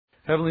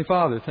Heavenly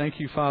Father, thank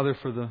you, Father,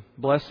 for the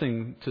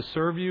blessing to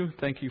serve you.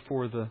 Thank you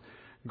for the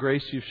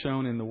grace you've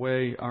shown in the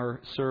way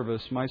our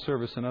service, my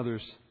service and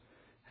others,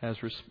 has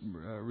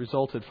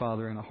resulted,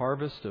 Father, in a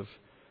harvest of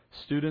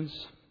students,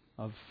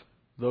 of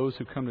those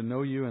who come to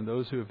know you and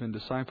those who have been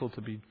discipled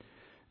to be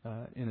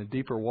in a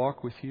deeper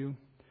walk with you.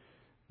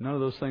 None of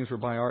those things were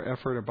by our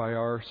effort or by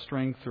our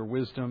strength or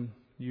wisdom.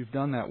 You've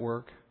done that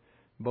work,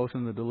 both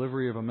in the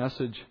delivery of a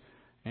message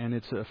and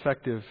its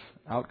effective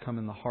outcome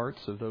in the hearts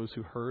of those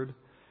who heard.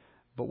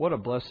 But what a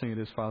blessing it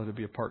is, Father, to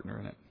be a partner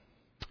in it.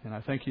 And I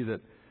thank you that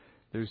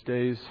there's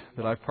days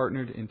that I've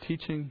partnered in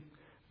teaching.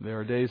 There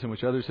are days in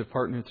which others have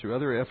partnered through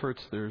other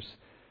efforts. There's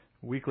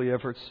weekly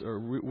efforts or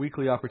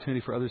weekly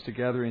opportunity for others to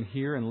gather in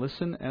here and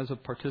listen as a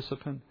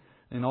participant.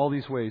 In all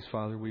these ways,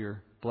 Father, we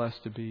are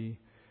blessed to be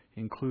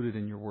included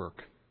in your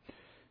work.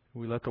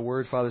 We let the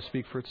Word, Father,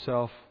 speak for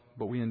itself,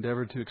 but we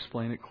endeavor to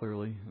explain it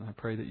clearly. And I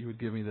pray that you would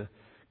give me the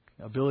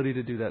ability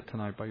to do that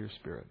tonight by your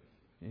Spirit.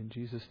 In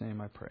Jesus'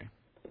 name I pray.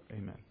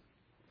 Amen.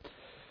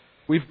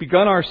 We've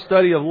begun our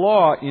study of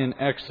law in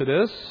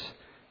Exodus.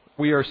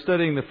 We are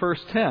studying the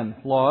first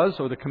 10 laws,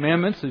 or the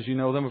commandments, as you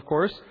know them, of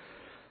course.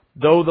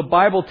 Though the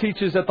Bible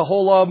teaches that the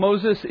whole law of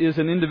Moses is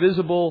an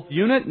indivisible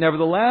unit,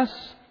 nevertheless,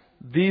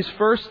 these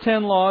first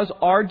 10 laws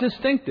are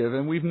distinctive,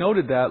 and we've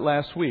noted that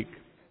last week.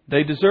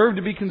 They deserve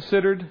to be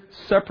considered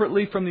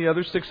separately from the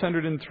other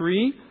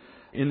 603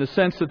 in the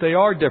sense that they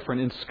are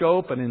different in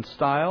scope and in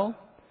style.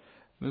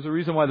 There's a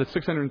reason why the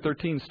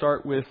 613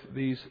 start with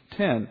these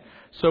 10.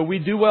 So we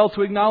do well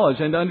to acknowledge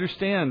and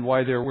understand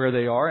why they're where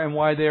they are and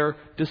why they're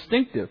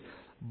distinctive.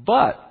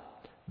 But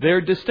their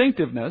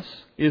distinctiveness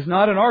is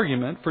not an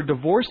argument for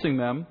divorcing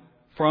them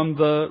from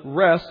the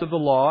rest of the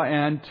law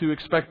and to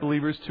expect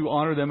believers to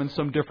honor them in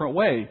some different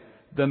way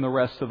than the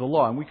rest of the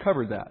law. And we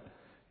covered that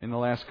in the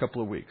last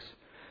couple of weeks.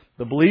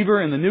 The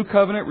believer in the new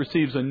covenant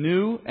receives a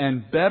new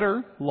and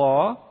better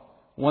law,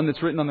 one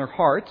that's written on their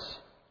hearts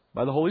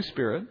by the Holy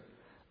Spirit.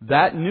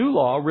 That new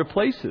law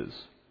replaces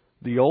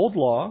the old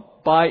law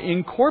by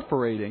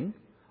incorporating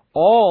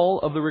all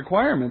of the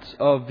requirements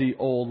of the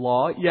old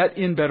law, yet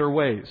in better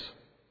ways.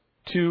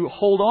 To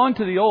hold on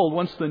to the old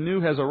once the new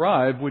has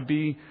arrived would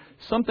be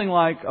something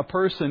like a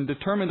person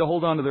determined to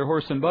hold on to their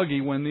horse and buggy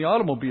when the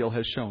automobile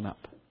has shown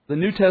up. The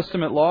New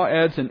Testament law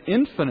adds an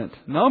infinite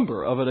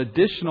number of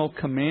additional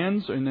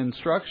commands and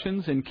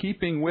instructions in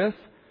keeping with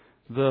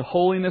the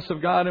holiness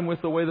of God and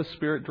with the way the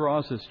Spirit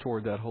draws us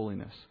toward that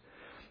holiness.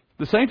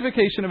 The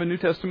sanctification of a New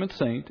Testament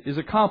saint is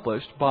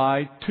accomplished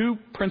by two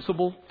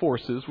principal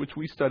forces which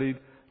we studied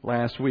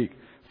last week.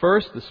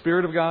 First, the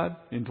Spirit of God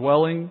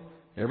indwelling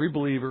every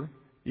believer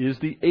is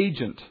the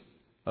agent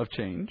of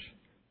change.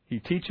 He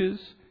teaches,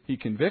 He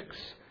convicts,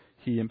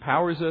 He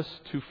empowers us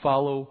to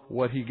follow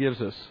what He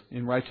gives us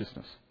in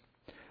righteousness.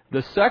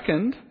 The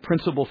second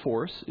principal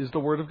force is the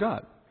Word of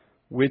God,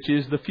 which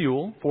is the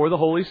fuel for the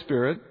Holy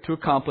Spirit to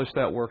accomplish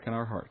that work in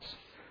our hearts.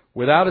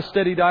 Without a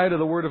steady diet of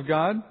the Word of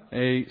God,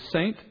 a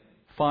saint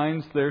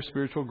finds their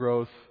spiritual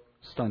growth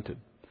stunted.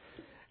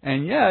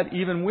 And yet,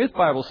 even with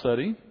Bible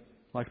study,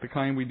 like the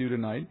kind we do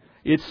tonight,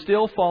 it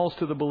still falls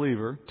to the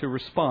believer to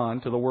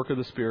respond to the work of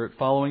the Spirit,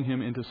 following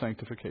him into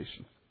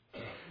sanctification.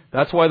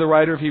 That's why the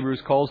writer of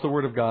Hebrews calls the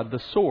Word of God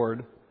the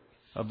sword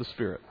of the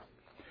Spirit.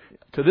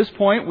 To this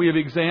point, we have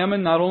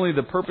examined not only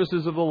the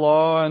purposes of the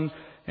law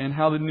and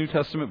how the New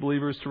Testament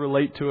believer is to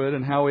relate to it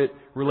and how it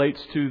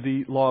relates to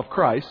the law of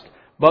Christ,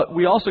 but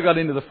we also got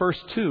into the first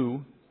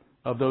two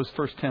of those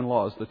first 10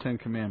 laws, the 10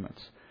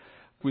 commandments.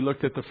 We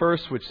looked at the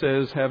first, which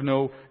says, have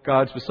no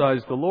gods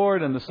besides the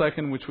Lord, and the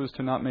second, which was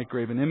to not make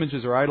graven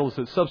images or idols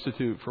that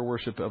substitute for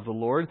worship of the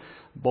Lord.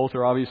 Both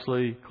are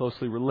obviously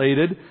closely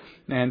related,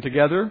 and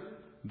together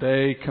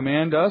they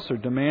command us or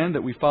demand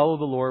that we follow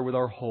the Lord with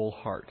our whole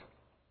heart.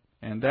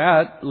 And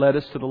that led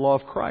us to the law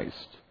of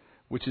Christ,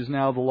 which is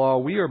now the law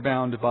we are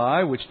bound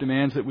by, which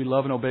demands that we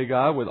love and obey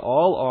God with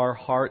all our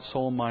heart,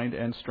 soul, mind,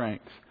 and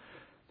strength,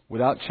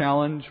 without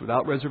challenge,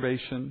 without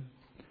reservation.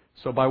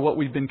 So by what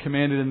we've been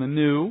commanded in the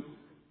new,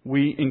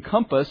 we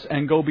encompass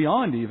and go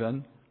beyond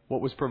even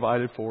what was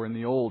provided for in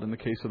the old in the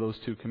case of those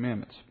two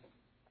commandments.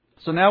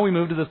 So now we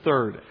move to the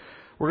third.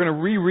 We're going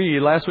to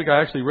reread. Last week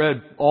I actually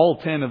read all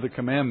 10 of the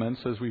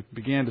commandments as we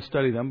began to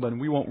study them, but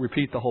we won't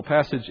repeat the whole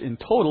passage in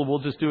total. We'll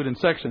just do it in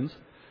sections.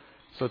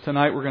 So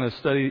tonight we're going to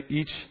study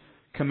each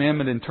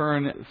commandment in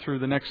turn through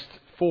the next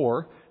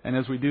 4. And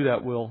as we do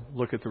that, we'll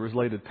look at the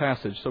related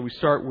passage. So we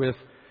start with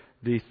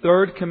the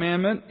third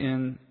commandment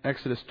in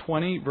Exodus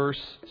 20, verse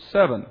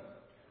 7.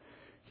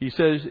 He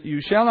says,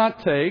 you shall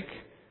not take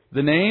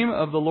the name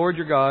of the Lord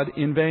your God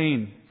in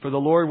vain, for the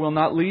Lord will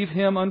not leave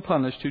him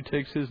unpunished who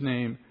takes his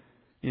name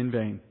in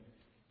vain.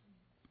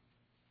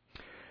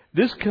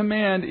 This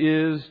command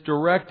is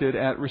directed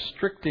at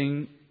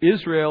restricting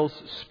Israel's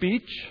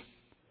speech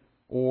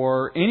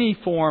or any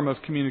form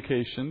of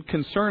communication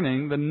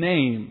concerning the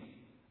name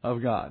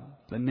of God.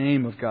 The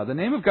name of God. The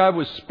name of God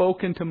was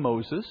spoken to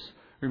Moses,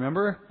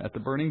 remember, at the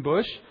burning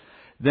bush.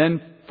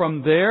 Then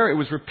from there, it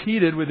was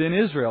repeated within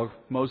Israel.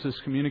 Moses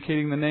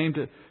communicating the name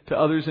to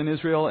others in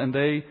Israel, and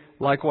they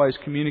likewise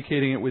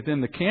communicating it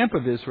within the camp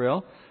of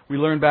Israel. We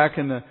learned back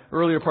in the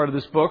earlier part of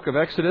this book of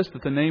Exodus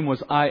that the name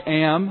was I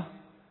Am,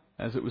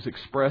 as it was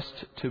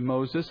expressed to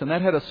Moses, and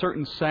that had a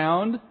certain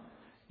sound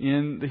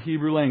in the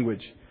Hebrew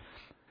language.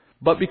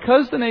 But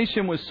because the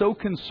nation was so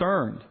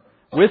concerned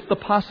with the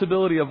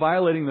possibility of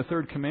violating the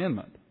third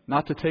commandment,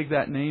 not to take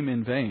that name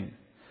in vain,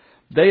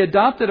 they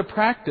adopted a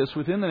practice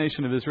within the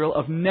nation of Israel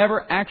of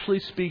never actually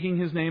speaking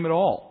His name at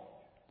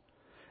all.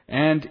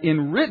 And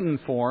in written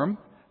form,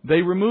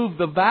 they removed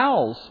the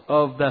vowels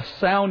of the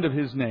sound of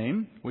His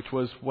name, which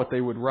was what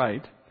they would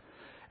write.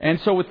 And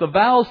so with the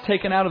vowels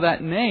taken out of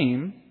that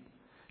name,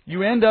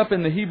 you end up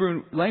in the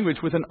Hebrew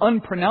language with an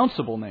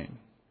unpronounceable name,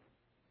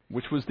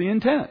 which was the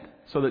intent,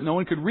 so that no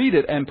one could read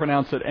it and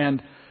pronounce it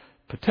and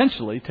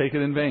potentially take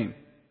it in vain.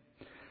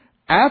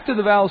 After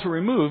the vowels were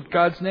removed,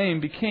 God's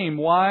name became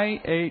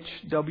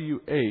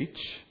YHWH,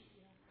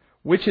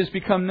 which has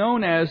become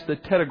known as the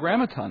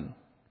Tetragrammaton,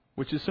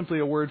 which is simply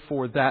a word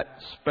for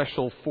that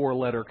special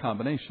four-letter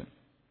combination.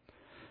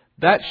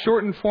 That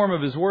shortened form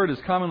of His word is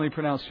commonly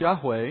pronounced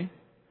Yahweh,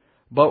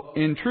 but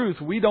in truth,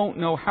 we don't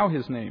know how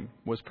His name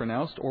was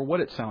pronounced or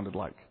what it sounded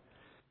like.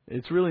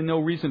 It's really no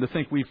reason to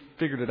think we've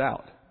figured it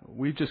out.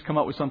 We've just come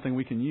up with something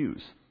we can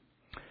use.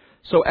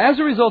 So as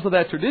a result of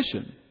that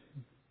tradition,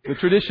 the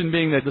tradition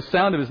being that the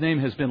sound of His name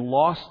has been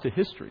lost to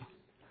history,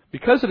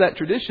 because of that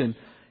tradition,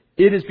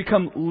 it has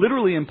become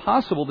literally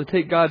impossible to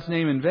take God's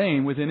name in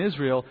vain within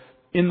Israel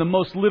in the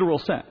most literal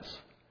sense.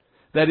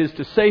 That is,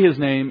 to say His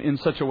name in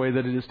such a way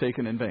that it is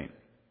taken in vain.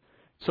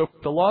 So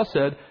the law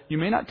said, you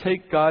may not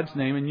take God's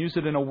name and use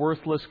it in a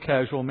worthless,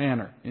 casual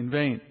manner, in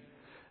vain.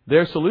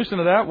 Their solution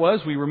to that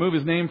was, we remove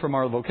His name from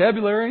our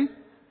vocabulary,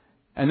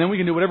 and then we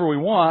can do whatever we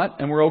want,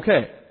 and we're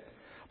okay.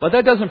 But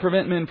that doesn't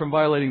prevent men from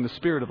violating the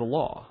spirit of the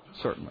law,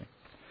 certainly.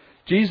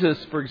 Jesus,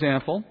 for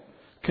example,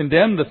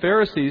 condemned the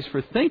Pharisees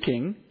for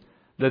thinking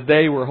that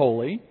they were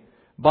holy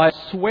by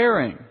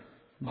swearing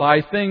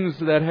by things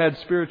that had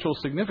spiritual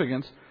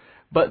significance,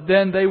 but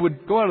then they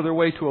would go out of their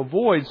way to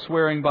avoid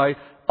swearing by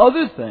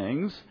other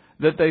things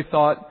that they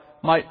thought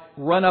might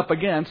run up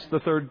against the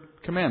third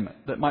commandment,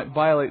 that might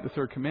violate the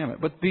third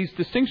commandment. But these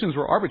distinctions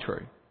were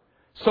arbitrary.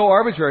 So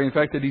arbitrary, in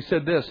fact, that He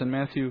said this in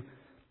Matthew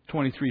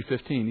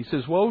 23:15. He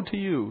says, "Woe to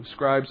you,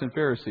 scribes and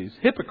Pharisees,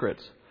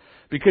 hypocrites,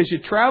 because you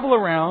travel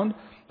around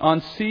on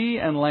sea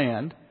and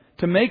land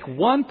to make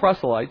one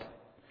proselyte,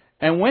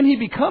 and when he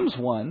becomes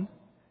one,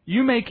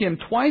 you make him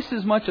twice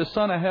as much a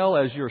son of hell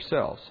as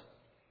yourselves.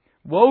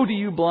 Woe to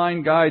you,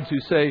 blind guides, who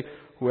say,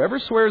 whoever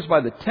swears by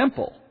the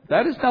temple,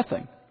 that is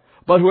nothing,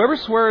 but whoever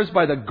swears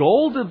by the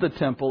gold of the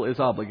temple is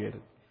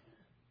obligated.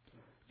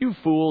 You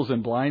fools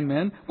and blind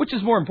men, which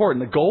is more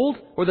important, the gold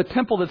or the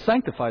temple that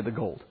sanctified the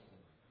gold?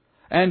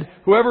 And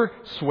whoever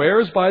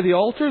swears by the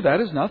altar,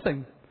 that is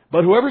nothing,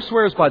 but whoever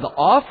swears by the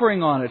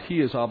offering on it, he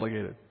is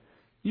obligated.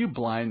 You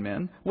blind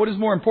men, what is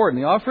more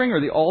important, the offering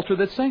or the altar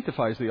that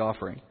sanctifies the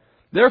offering?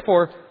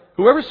 Therefore,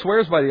 whoever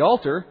swears by the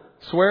altar,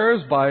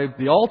 swears by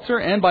the altar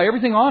and by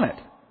everything on it.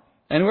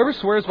 And whoever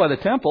swears by the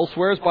temple,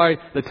 swears by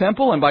the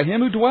temple and by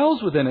Him who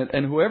dwells within it.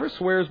 And whoever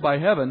swears by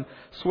heaven,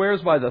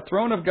 swears by the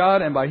throne of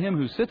God and by Him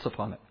who sits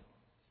upon it."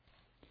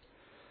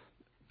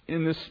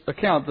 In this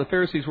account, the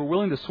Pharisees were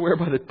willing to swear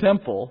by the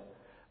temple,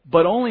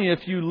 but only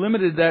if you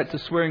limited that to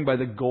swearing by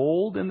the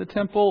gold in the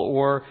temple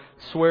or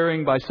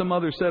swearing by some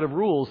other set of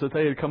rules that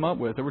they had come up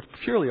with. They were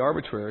purely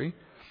arbitrary.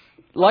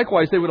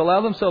 Likewise, they would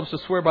allow themselves to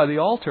swear by the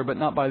altar, but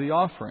not by the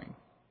offering.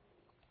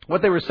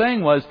 What they were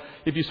saying was,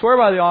 if you swear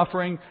by the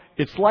offering,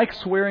 it's like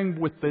swearing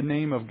with the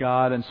name of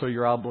God, and so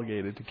you're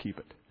obligated to keep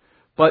it.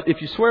 But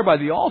if you swear by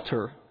the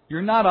altar,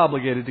 you're not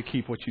obligated to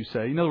keep what you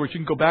say. In other words, you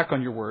can go back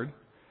on your word,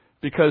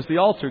 because the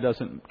altar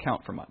doesn't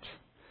count for much.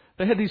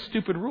 They had these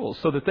stupid rules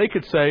so that they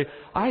could say,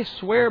 I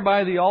swear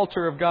by the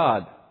altar of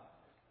God.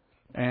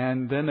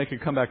 And then they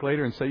could come back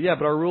later and say, yeah,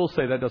 but our rules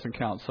say that doesn't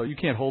count, so you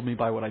can't hold me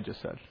by what I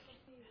just said.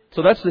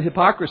 So that's the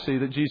hypocrisy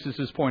that Jesus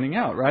is pointing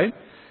out, right?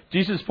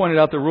 Jesus pointed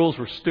out the rules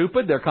were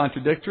stupid, they're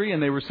contradictory,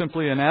 and they were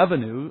simply an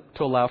avenue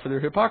to allow for their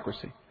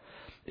hypocrisy.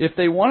 If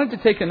they wanted to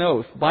take an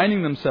oath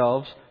binding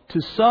themselves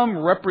to some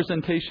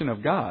representation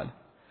of God,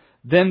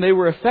 then they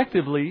were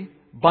effectively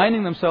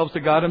binding themselves to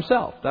God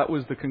Himself. That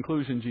was the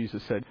conclusion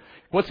Jesus said.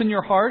 What's in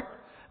your heart?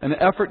 An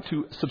effort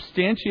to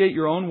substantiate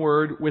your own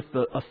word with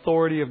the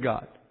authority of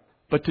God.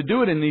 But to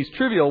do it in these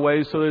trivial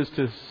ways so as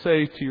to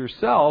say to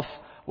yourself,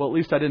 well, at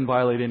least I didn't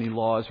violate any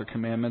laws or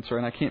commandments,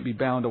 and I can't be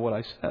bound to what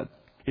I said.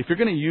 If you're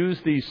going to use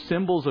these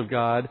symbols of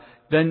God,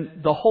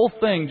 then the whole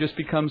thing just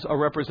becomes a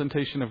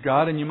representation of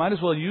God, and you might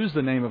as well use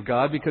the name of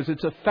God because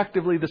it's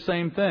effectively the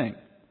same thing.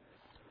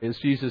 As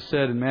Jesus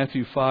said in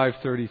Matthew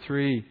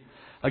 5:33,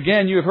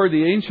 "Again, you have heard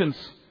the ancients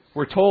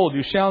were told,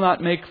 you shall not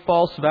make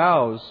false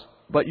vows,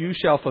 but you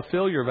shall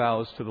fulfill your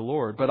vows to the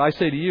Lord. But I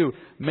say to you,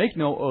 make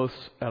no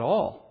oaths at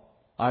all,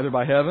 either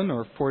by heaven,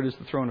 or for it is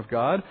the throne of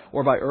God,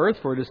 or by earth,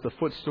 for it is the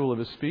footstool of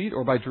His feet,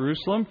 or by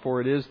Jerusalem,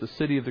 for it is the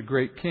city of the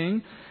great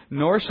King.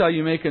 Nor shall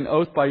you make an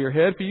oath by your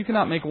head, for you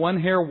cannot make one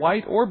hair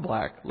white or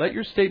black. Let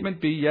your statement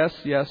be yes,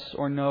 yes,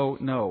 or no,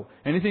 no.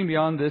 Anything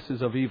beyond this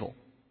is of evil.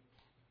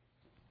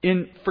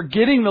 In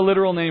forgetting the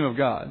literal name of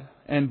God,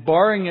 and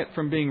barring it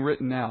from being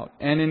written out,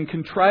 and in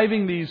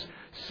contriving these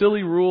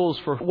silly rules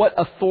for what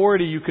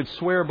authority you could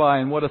swear by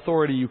and what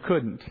authority you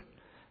couldn't,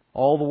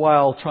 all the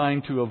while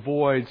trying to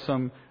avoid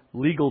some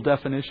legal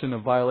definition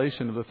of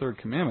violation of the third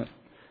commandment.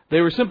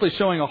 They were simply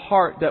showing a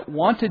heart that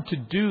wanted to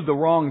do the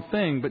wrong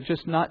thing, but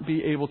just not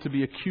be able to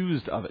be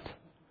accused of it.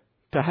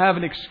 To have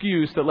an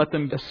excuse that let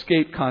them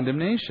escape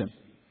condemnation.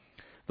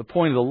 The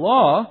point of the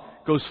law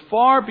goes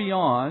far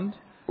beyond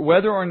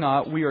whether or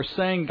not we are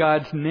saying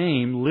God's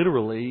name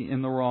literally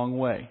in the wrong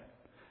way.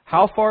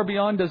 How far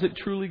beyond does it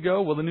truly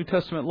go? Well, the New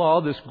Testament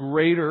law, this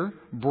greater,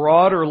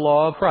 broader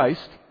law of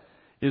Christ,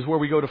 is where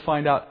we go to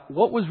find out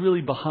what was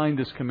really behind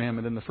this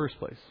commandment in the first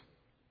place.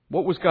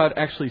 What was God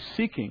actually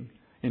seeking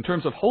in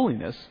terms of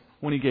holiness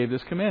when He gave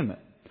this commandment?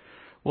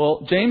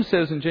 Well, James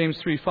says in James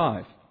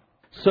 3:5,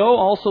 "So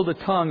also the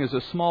tongue is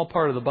a small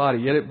part of the body,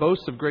 yet it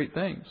boasts of great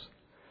things.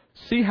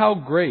 See how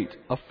great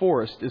a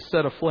forest is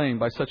set aflame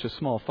by such a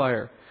small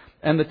fire.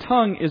 And the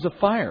tongue is a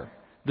fire,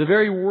 the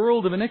very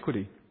world of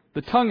iniquity.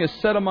 The tongue is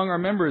set among our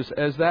members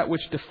as that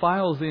which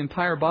defiles the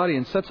entire body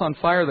and sets on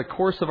fire the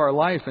course of our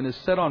life and is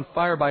set on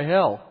fire by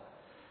hell.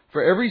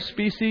 For every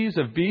species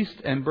of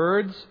beast and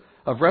birds,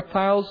 of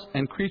reptiles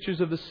and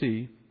creatures of the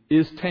sea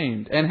is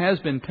tamed and has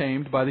been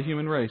tamed by the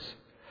human race.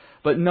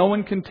 But no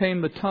one can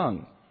tame the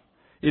tongue.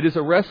 It is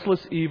a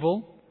restless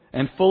evil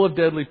and full of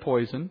deadly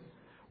poison.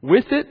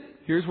 With it,"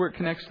 here's where it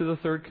connects to the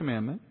third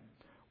commandment,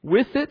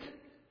 "with it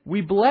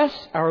we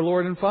bless our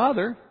Lord and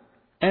Father,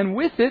 and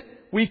with it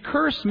we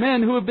curse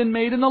men who have been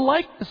made in the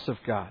likeness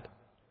of God.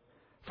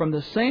 From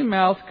the same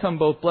mouth come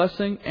both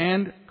blessing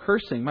and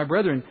cursing. My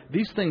brethren,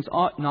 these things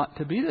ought not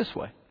to be this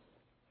way."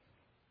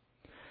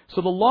 So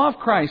the law of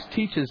Christ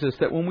teaches us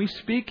that when we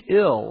speak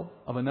ill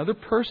of another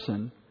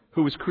person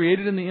who was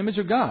created in the image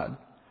of God,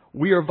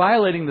 we are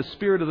violating the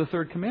spirit of the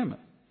third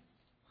commandment.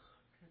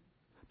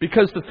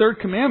 Because the third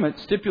commandment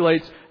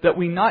stipulates that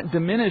we not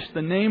diminish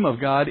the name of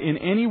God in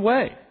any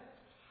way.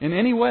 In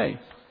any way.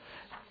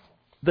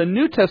 The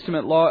New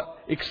Testament law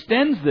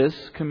extends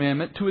this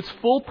commandment to its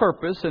full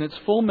purpose and its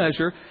full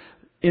measure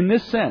in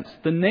this sense.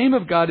 The name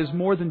of God is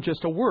more than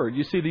just a word.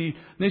 You see, the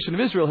nation of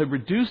Israel had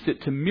reduced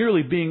it to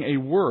merely being a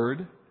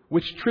word,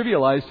 which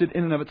trivialized it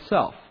in and of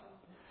itself.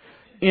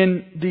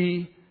 In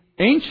the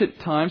ancient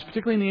times,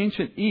 particularly in the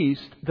ancient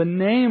East, the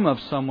name of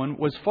someone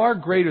was far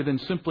greater than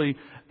simply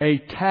a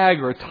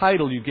tag or a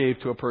title you gave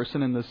to a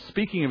person, and the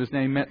speaking of his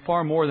name meant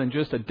far more than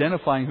just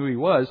identifying who he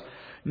was.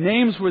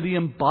 Names were the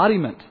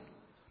embodiment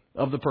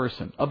of the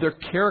person, of their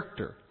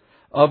character,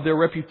 of their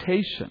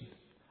reputation,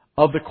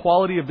 of the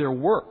quality of their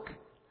work.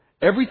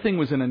 Everything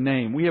was in a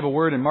name. We have a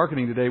word in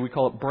marketing today, we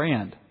call it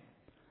brand.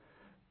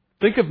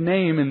 Think of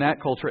name in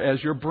that culture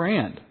as your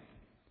brand.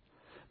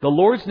 The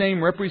Lord's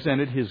name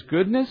represented His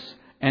goodness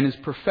and His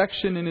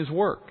perfection in His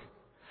work.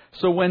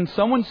 So when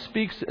someone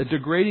speaks a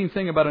degrading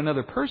thing about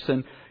another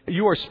person,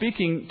 you are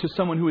speaking to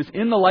someone who is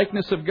in the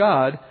likeness of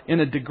God in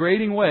a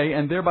degrading way,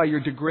 and thereby you're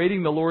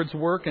degrading the Lord's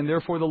work and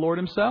therefore the Lord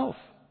Himself.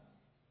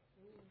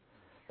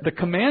 The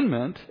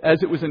commandment,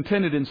 as it was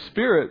intended in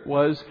spirit,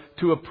 was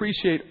to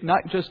appreciate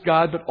not just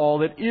God, but all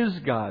that is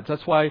God's.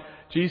 That's why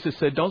Jesus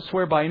said, don't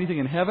swear by anything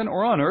in heaven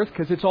or on earth,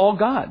 because it's all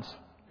God's.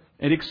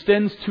 It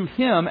extends to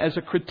Him as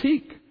a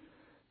critique.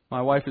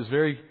 My wife is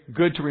very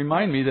good to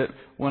remind me that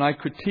when I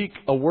critique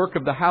a work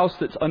of the house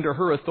that's under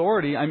her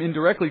authority, I'm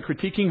indirectly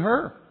critiquing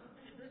her.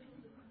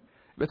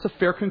 That's a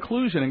fair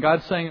conclusion. And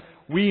God's saying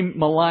we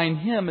malign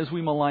Him as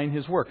we malign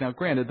His work. Now,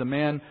 granted, the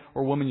man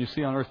or woman you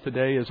see on earth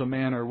today is a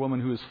man or a woman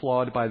who is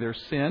flawed by their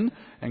sin,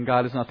 and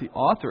God is not the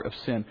author of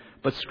sin.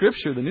 But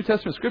Scripture, the New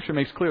Testament Scripture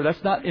makes clear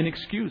that's not an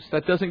excuse.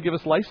 That doesn't give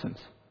us license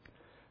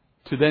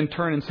to then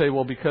turn and say,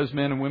 well, because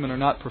men and women are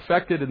not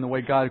perfected in the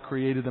way God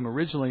created them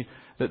originally,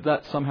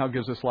 that somehow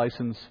gives us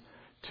license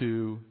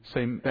to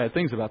say bad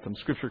things about them.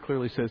 Scripture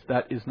clearly says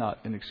that is not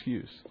an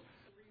excuse.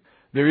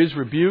 There is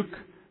rebuke,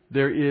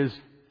 there is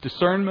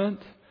discernment,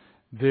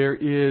 there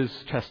is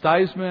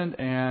chastisement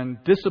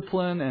and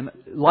discipline, and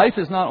life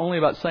is not only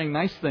about saying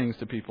nice things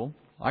to people.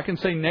 I can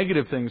say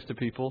negative things to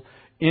people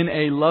in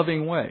a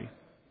loving way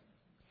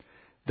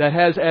that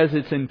has as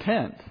its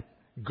intent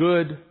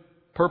good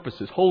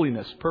purposes,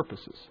 holiness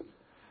purposes.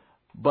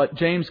 But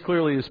James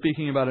clearly is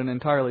speaking about an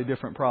entirely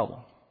different problem.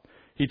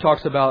 He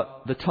talks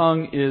about the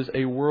tongue is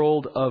a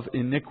world of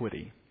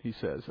iniquity, he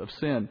says, of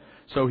sin.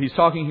 So he's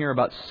talking here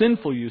about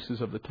sinful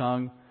uses of the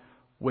tongue,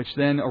 which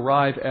then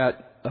arrive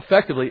at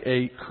effectively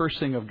a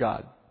cursing of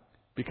God.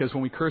 Because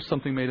when we curse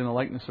something made in the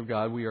likeness of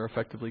God, we are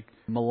effectively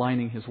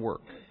maligning His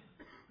work.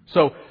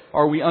 So,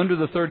 are we under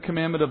the third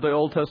commandment of the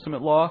Old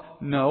Testament law?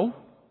 No.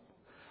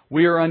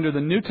 We are under the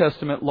New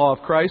Testament law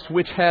of Christ,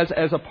 which has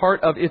as a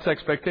part of its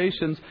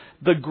expectations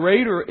the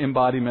greater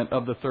embodiment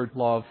of the third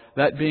law,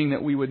 that being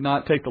that we would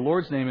not take the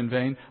Lord's name in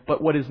vain,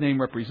 but what His name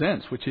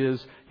represents, which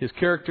is His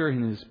character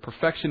and His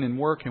perfection in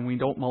work, and we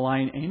don't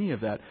malign any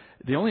of that.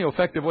 The only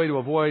effective way to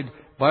avoid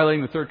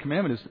violating the third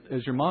commandment is,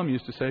 as your mom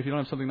used to say, if you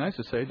don't have something nice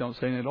to say, don't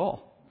say it at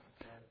all.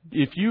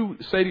 If you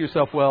say to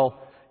yourself, well,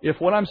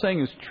 if what I'm saying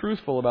is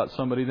truthful about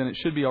somebody, then it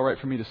should be all right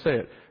for me to say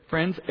it.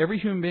 Friends, every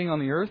human being on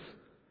the earth,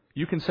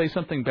 you can say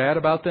something bad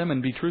about them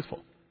and be truthful.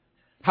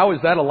 How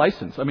is that a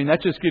license? I mean,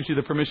 that just gives you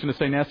the permission to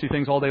say nasty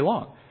things all day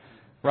long,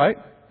 right?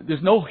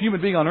 There's no human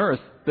being on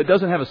earth that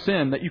doesn't have a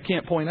sin that you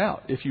can't point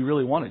out if you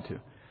really wanted to.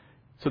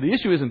 So the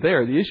issue isn't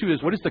there. The issue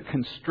is, what is the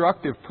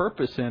constructive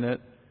purpose in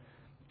it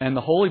and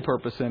the holy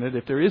purpose in it?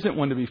 If there isn't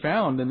one to be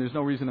found, then there's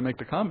no reason to make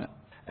the comment.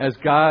 As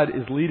God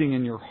is leading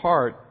in your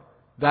heart,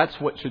 that's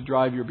what should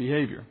drive your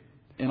behavior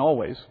in all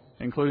ways,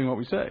 including what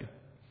we say.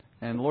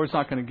 And the Lord's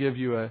not going to give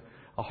you a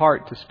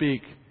heart to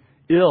speak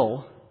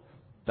ill.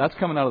 That's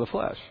coming out of the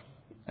flesh.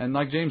 And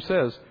like James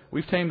says,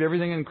 we've tamed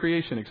everything in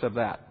creation except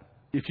that.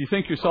 If you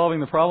think you're solving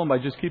the problem by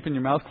just keeping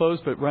your mouth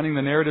closed but running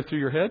the narrative through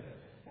your head,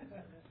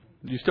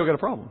 you still got a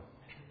problem.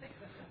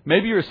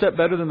 Maybe you're a step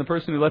better than the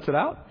person who lets it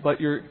out, but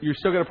you're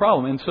still got a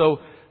problem. And so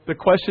the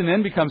question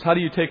then becomes, how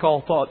do you take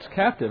all thoughts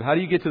captive? How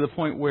do you get to the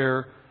point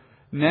where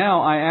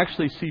now I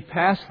actually see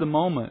past the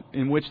moment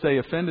in which they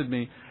offended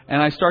me,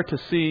 and I start to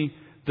see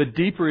the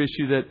deeper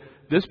issue that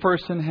this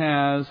person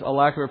has a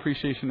lack of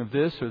appreciation of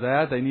this or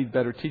that. They need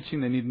better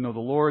teaching. They need to know the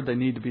Lord. They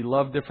need to be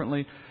loved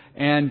differently.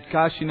 And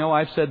gosh,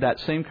 I've said that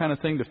same kind of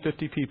thing to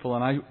 50 people,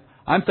 and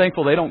I'm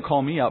thankful they don't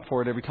call me out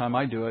for it every time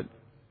I do it.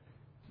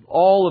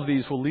 All of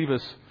these will leave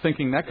us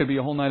thinking that could be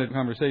a whole night of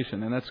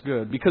conversation, and that's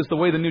good. Because the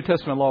way the New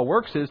Testament law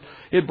works is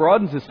it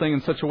broadens this thing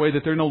in such a way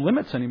that there are no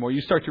limits anymore.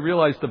 You start to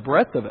realize the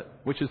breadth of it,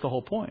 which is the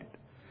whole point.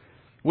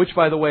 Which,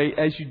 by the way,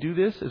 as you do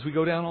this, as we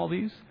go down all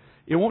these,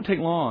 it won't take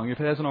long, if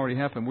it hasn't already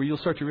happened, where you'll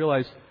start to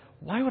realize,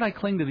 why would I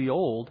cling to the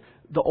old?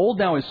 The old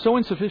now is so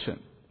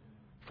insufficient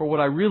for what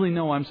I really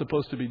know I'm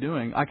supposed to be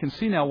doing. I can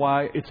see now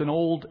why it's an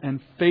old and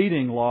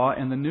fading law,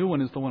 and the new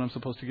one is the one I'm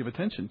supposed to give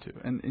attention to.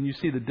 And you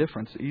see the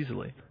difference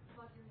easily.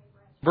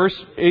 Verse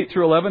 8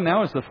 through 11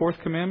 now is the fourth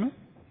commandment.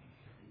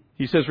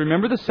 He says,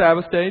 remember the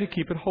Sabbath day to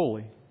keep it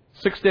holy.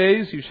 6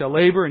 days you shall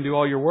labor and do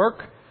all your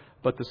work,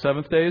 but the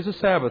seventh day is a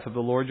Sabbath of the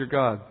Lord your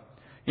God.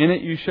 In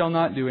it you shall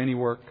not do any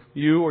work,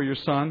 you or your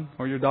son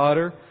or your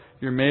daughter,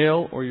 your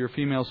male or your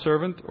female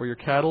servant, or your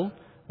cattle,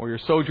 or your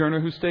sojourner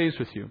who stays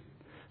with you.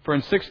 For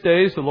in 6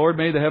 days the Lord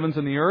made the heavens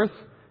and the earth,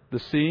 the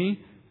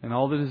sea, and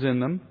all that is in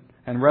them,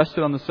 and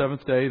rested on the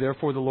seventh day.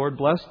 Therefore the Lord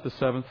blessed the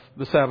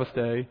Sabbath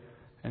day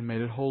and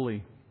made it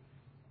holy.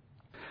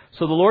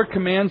 So the Lord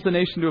commands the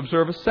nation to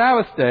observe a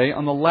Sabbath day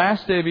on the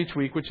last day of each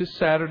week, which is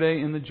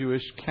Saturday in the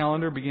Jewish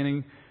calendar,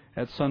 beginning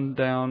at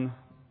sundown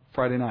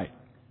Friday night.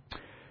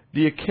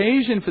 The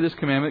occasion for this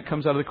commandment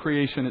comes out of the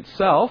creation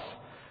itself.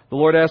 The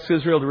Lord asks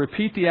Israel to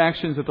repeat the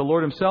actions that the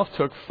Lord Himself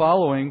took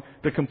following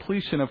the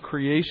completion of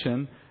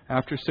creation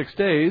after 6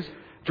 days.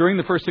 During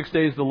the first 6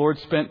 days, the Lord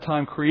spent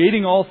time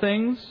creating all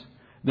things.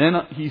 Then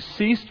He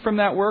ceased from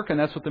that work, and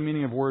that's what the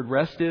meaning of word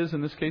rest is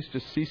in this case,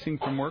 just ceasing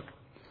from work.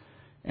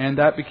 And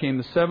that became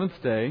the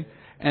seventh day.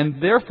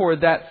 And therefore,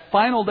 that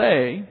final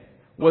day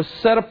was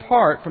set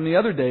apart from the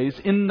other days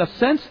in the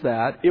sense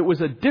that it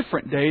was a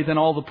different day than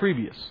all the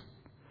previous.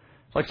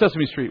 It's like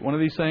Sesame Street. One of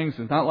these things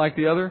is not like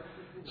the other.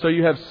 So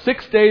you have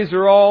 6 days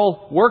are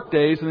all work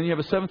days, and then you have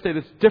a seventh day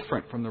that's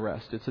different from the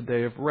rest. It's a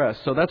day of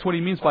rest. So that's what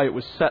He means by it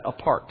was set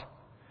apart.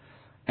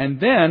 And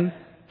then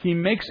He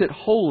makes it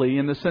holy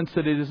in the sense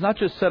that it is not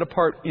just set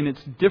apart in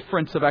its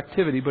difference of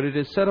activity, but it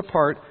is set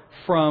apart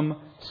from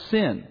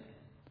sin.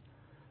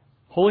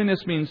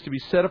 Holiness means to be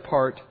set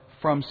apart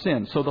from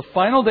sin. So the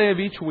final day of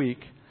each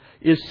week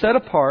is set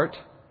apart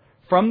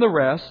from the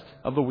rest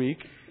of the week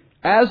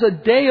as a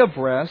day of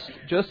rest,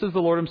 just as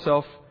the Lord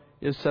Himself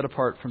is set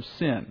apart from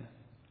sin.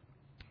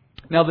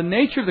 Now, the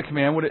nature of the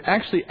command, what it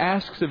actually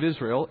asks of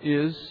Israel,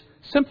 is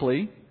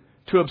simply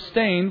to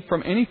abstain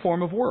from any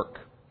form of work.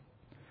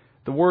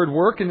 The word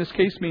work in this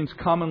case means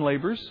common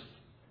labors,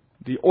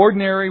 the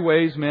ordinary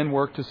ways men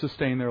work to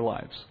sustain their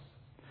lives.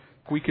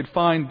 We could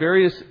find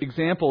various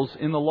examples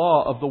in the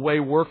law of the way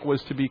work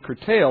was to be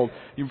curtailed.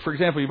 For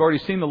example, you've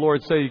already seen the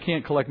Lord say you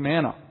can't collect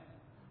manna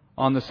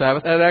on the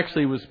Sabbath. That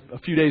actually was a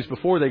few days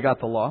before they got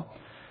the law.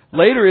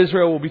 Later,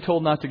 Israel will be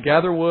told not to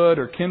gather wood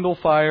or kindle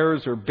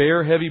fires or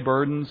bear heavy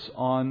burdens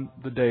on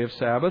the day of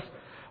Sabbath.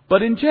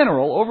 But in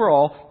general,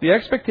 overall, the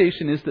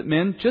expectation is that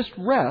men just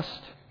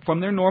rest from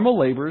their normal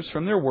labors,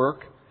 from their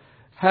work,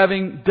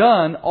 having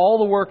done all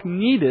the work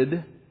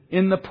needed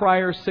in the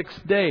prior 6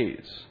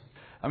 days.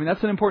 I mean,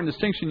 that's an important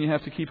distinction you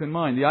have to keep in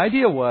mind. The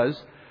idea was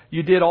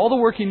you did all the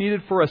work you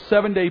needed for a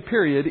 7-day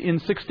period in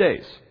 6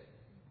 days.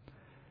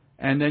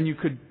 And then you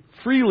could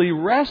freely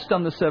rest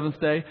on the seventh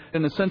day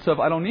in the sense of,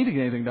 I don't need to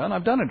get anything done.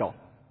 I've done it all.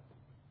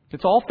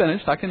 It's all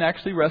finished. I can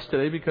actually rest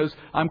today because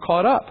I'm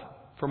caught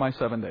up for my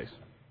 7 days.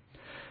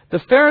 The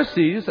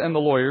Pharisees and the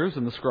lawyers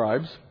and the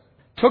scribes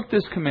took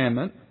this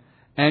commandment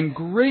and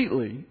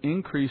greatly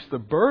increased the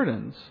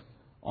burdens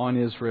on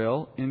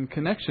Israel in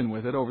connection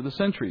with it over the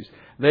centuries.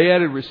 They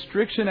added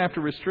restriction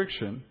after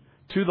restriction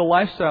to the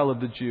lifestyle of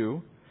the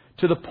Jew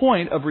to the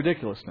point of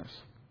ridiculousness.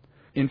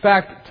 In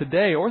fact,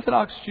 today,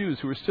 Orthodox Jews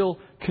who are still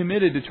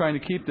committed to trying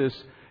to keep this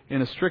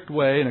in a strict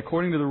way and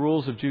according to the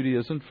rules of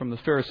Judaism from the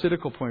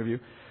Pharisaical point of view,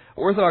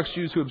 Orthodox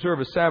Jews who observe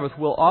a Sabbath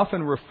will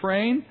often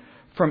refrain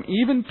from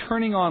even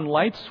turning on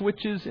light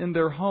switches in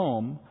their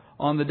home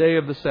on the day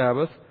of the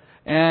Sabbath.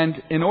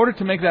 And in order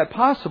to make that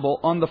possible,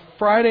 on the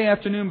Friday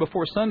afternoon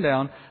before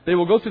sundown, they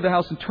will go through the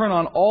house and turn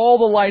on all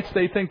the lights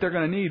they think they're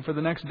going to need for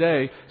the next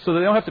day so that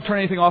they don't have to turn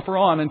anything off or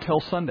on until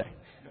Sunday.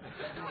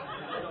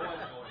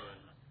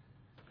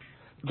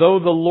 Though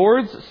the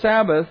Lord's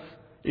Sabbath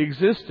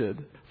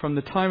existed from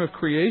the time of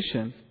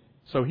creation,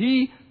 so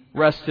He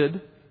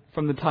rested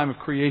from the time of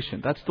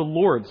creation. That's the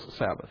Lord's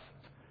Sabbath.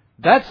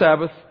 That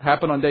Sabbath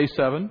happened on day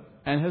 7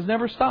 and has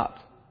never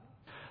stopped.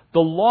 The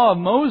law of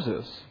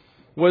Moses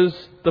was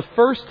the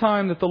first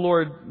time that the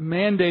Lord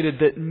mandated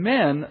that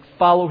men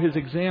follow His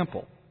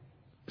example.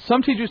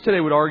 Some teachers today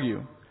would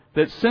argue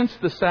that since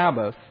the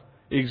Sabbath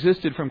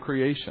existed from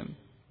creation,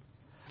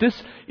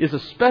 this is a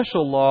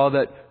special law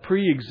that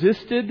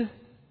pre-existed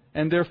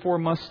and therefore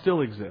must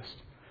still exist.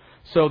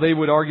 So they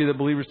would argue that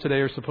believers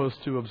today are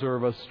supposed to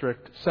observe a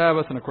strict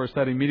Sabbath, and of course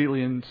that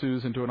immediately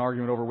ensues into an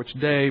argument over which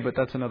day, but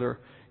that's another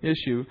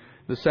issue.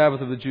 The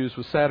Sabbath of the Jews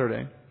was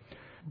Saturday.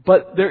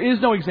 But there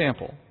is no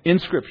example in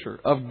Scripture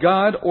of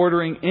God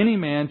ordering any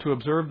man to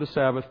observe the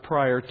Sabbath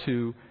prior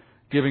to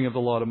giving of the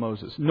law to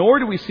Moses. Nor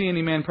do we see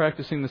any man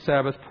practicing the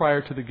Sabbath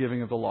prior to the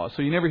giving of the law.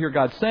 So you never hear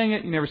God saying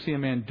it, you never see a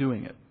man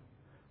doing it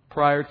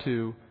prior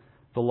to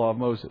the law of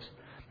Moses.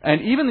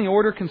 And even the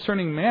order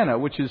concerning manna,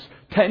 which is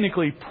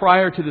technically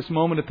prior to this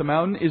moment at the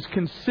mountain, is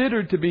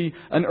considered to be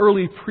an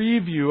early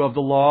preview of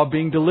the law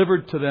being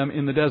delivered to them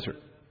in the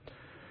desert.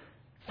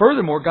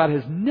 Furthermore, God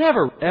has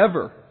never,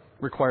 ever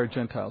required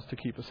Gentiles to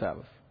keep a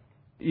Sabbath.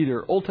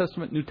 Either Old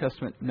Testament, New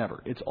Testament,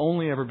 never. It's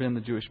only ever been the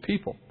Jewish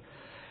people.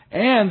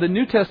 And the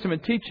New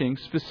Testament teaching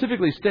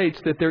specifically states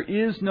that there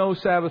is no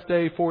Sabbath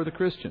day for the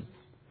Christian.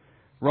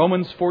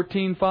 Romans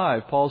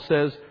 14:5, Paul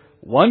says,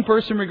 one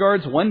person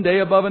regards one day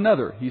above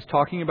another. He's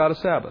talking about a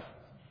Sabbath.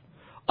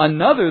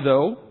 Another,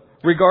 though,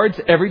 regards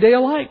every day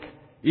alike.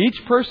 Each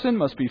person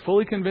must be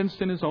fully convinced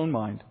in his own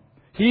mind.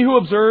 He who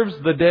observes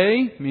the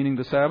day, meaning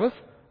the Sabbath,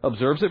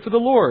 observes it for the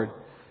Lord.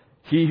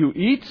 He who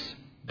eats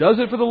does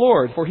it for the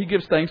Lord, for he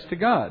gives thanks to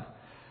God.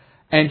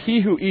 And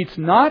he who eats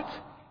not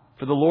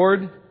for the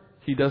Lord,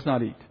 he does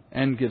not eat,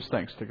 and gives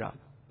thanks to God.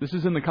 This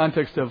is in the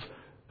context of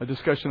a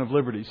discussion of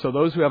liberty. So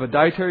those who have a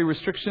dietary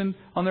restriction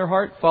on their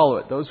heart, follow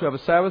it. Those who have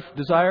a Sabbath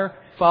desire,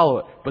 follow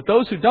it. But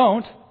those who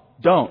don't.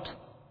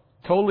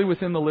 Totally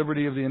within the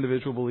liberty of the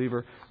individual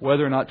believer,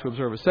 whether or not to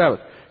observe a Sabbath.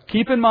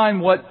 Keep in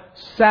mind what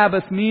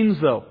Sabbath means,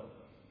 though.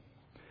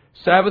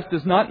 Sabbath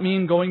does not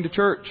mean going to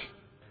church.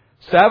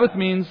 Sabbath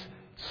means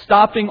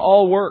stopping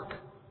all work.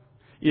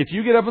 If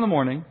you get up in the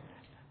morning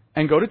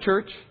and go to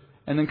church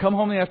and then come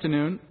home in the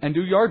afternoon and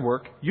do yard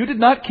work, you did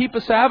not keep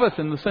a Sabbath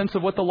in the sense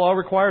of what the law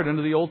required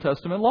under the Old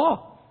Testament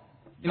law.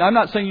 I'm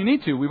not saying you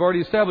need to. We've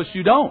already established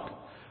you don't.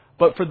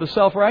 But for the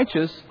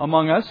self-righteous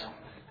among us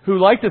who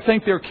like to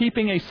think they're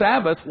keeping a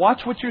Sabbath,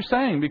 watch what you're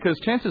saying, because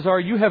chances are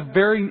you have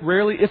very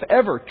rarely, if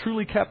ever,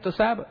 truly kept a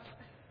Sabbath.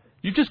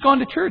 You've just gone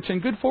to church,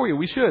 and good for you.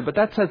 We should, but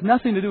that has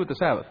nothing to do with the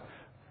Sabbath.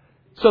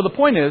 So the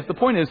point is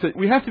that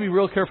we have to be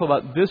real careful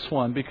about this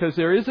one, because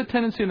there is a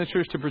tendency in the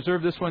church to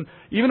preserve this one,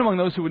 even among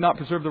those who would not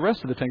preserve the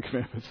rest of the Ten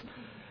Commandments.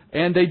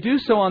 And they do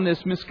so on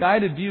this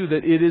misguided view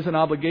that it is an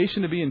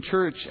obligation to be in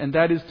church, and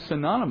that is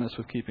synonymous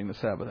with keeping the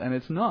Sabbath. And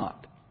it's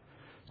not.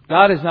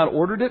 God has not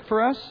ordered it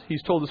for us.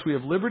 He's told us we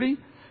have liberty.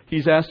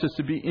 He's asked us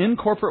to be in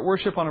corporate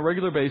worship on a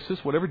regular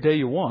basis, whatever day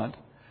you want.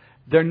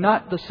 They're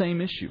not the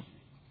same issue.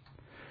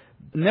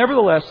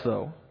 Nevertheless,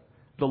 though,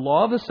 the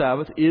law of the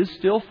Sabbath is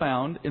still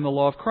found in the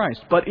law of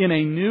Christ, but in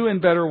a new and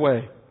better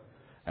way,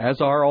 as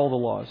are all the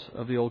laws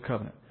of the Old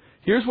Covenant.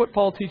 Here's what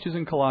Paul teaches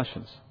in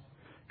Colossians.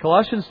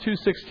 Colossians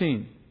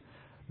 2:16.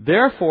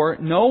 Therefore,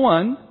 no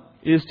one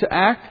is to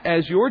act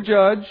as your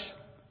judge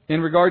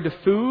in regard to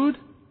food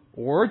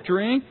or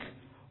drink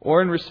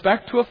or in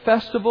respect to a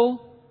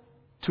festival,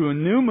 to a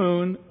new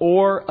moon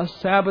or a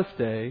Sabbath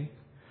day,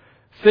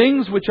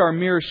 things which are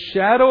mere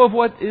shadow of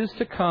what is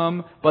to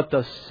come, but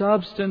the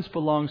substance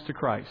belongs to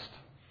Christ.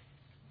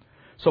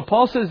 So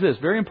Paul says this,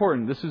 very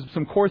important. This is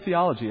some core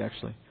theology,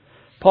 actually.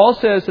 Paul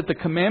says that the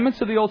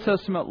commandments of the Old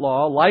Testament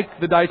law,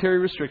 like the dietary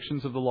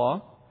restrictions of the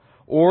law,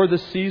 or the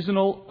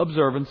seasonal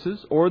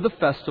observances, or the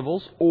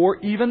festivals, or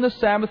even the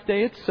Sabbath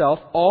day itself,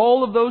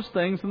 all of those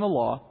things in the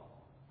law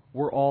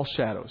were all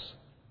shadows.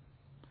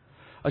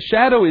 A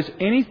shadow is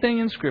anything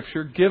in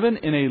Scripture given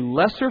in a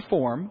lesser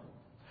form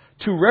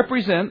to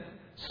represent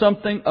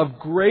something of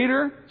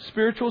greater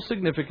spiritual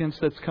significance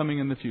that's coming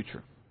in the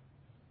future.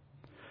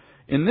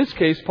 In this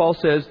case, Paul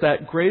says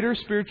that greater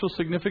spiritual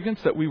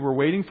significance that we were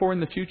waiting for in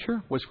the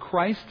future was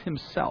Christ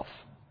Himself.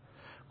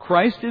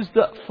 Christ is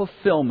the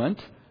fulfillment.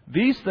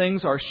 These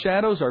things are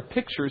shadows, are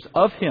pictures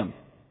of Him.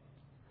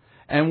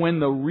 And when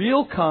the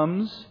real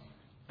comes,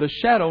 the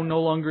shadow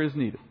no longer is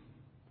needed.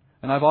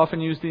 And I've often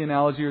used the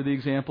analogy or the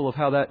example of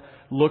how that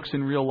looks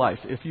in real life.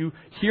 If you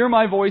hear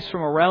my voice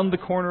from around the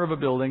corner of a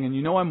building and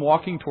you know I'm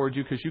walking towards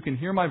you because you can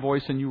hear my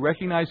voice and you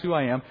recognize who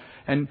I am,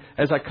 and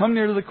as I come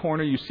near to the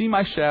corner, you see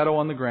my shadow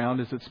on the ground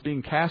as it's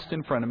being cast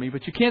in front of me,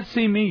 but you can't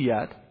see me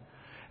yet.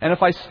 And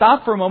if I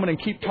stop for a moment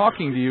and keep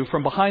talking to you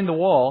from behind the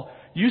wall,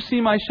 you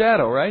see my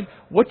shadow, right?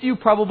 What do you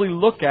probably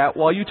look at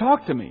while you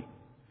talk to me?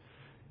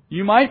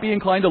 You might be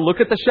inclined to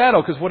look at the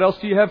shadow because what else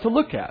do you have to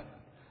look at?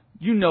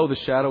 You know the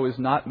shadow is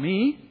not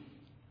me.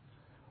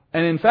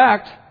 And in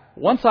fact,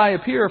 once I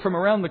appear from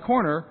around the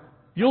corner,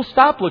 you'll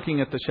stop looking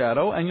at the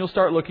shadow and you'll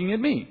start looking at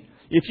me.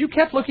 If you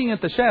kept looking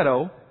at the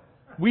shadow,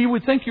 we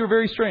would think you're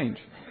very strange.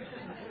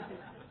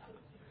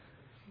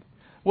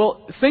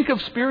 Well, think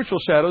of spiritual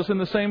shadows in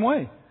the same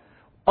way.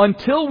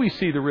 Until we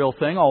see the real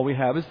thing, all we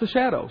have is the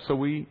shadow. So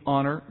we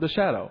honor the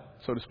shadow,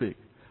 so to speak.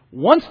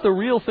 Once the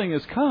real thing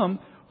has come,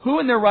 who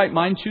in their right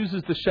mind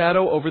chooses the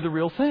shadow over the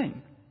real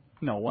thing?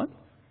 No one.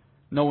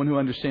 No one who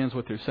understands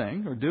what they're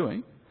saying or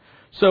doing.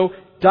 So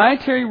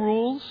dietary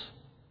rules,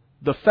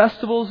 the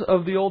festivals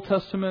of the Old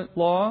Testament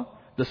law,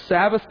 the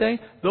Sabbath day,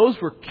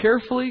 those were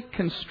carefully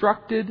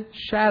constructed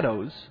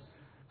shadows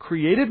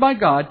created by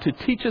God to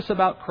teach us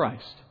about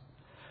Christ.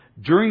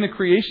 During the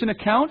creation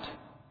account,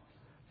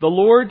 the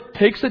Lord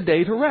takes a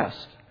day to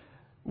rest.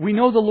 We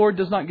know the Lord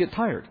does not get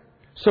tired.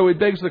 So it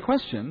begs the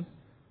question,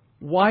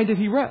 why did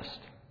He rest?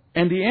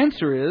 And the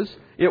answer is,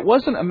 it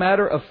wasn't a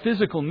matter of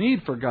physical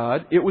need for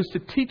God. It was to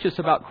teach us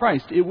about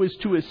Christ. It was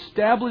to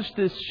establish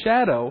this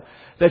shadow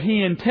that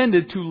He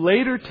intended to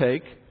later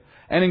take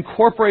and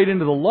incorporate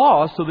into the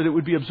law so that it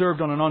would be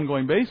observed on an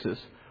ongoing basis,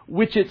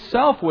 which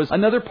itself was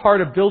another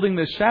part of building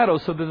this shadow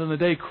so that in the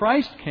day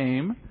Christ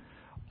came,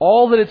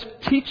 all that it's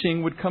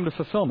teaching would come to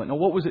fulfillment. Now,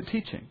 what was it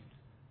teaching?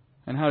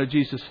 And how did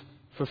Jesus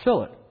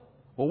fulfill it?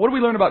 Well, what do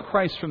we learn about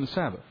Christ from the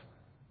Sabbath?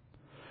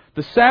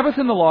 The Sabbath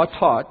in the law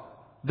taught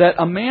that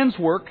a man's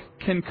work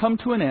can come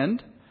to an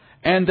end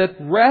and that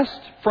rest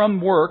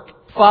from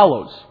work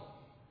follows.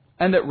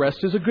 And that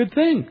rest is a good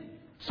thing.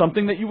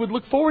 Something that you would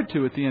look forward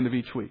to at the end of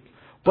each week.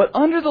 But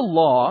under the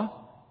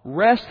law,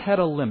 rest had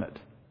a limit.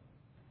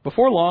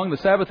 Before long, the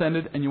Sabbath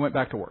ended and you went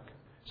back to work.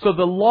 So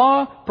the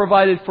law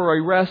provided for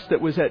a rest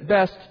that was at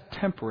best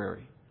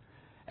temporary.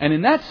 And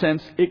in that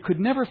sense, it could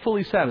never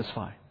fully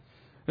satisfy.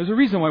 There's a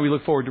reason why we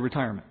look forward to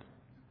retirement.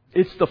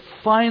 It's the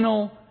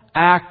final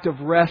act of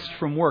rest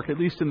from work, at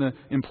least in the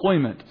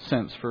employment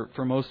sense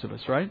for most of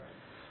us, right?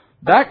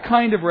 That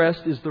kind of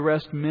rest is the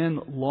rest men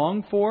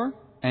long for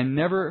and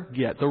never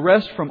get. The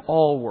rest from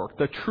all work.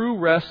 The true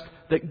rest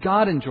that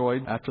God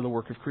enjoyed after the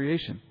work of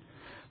creation.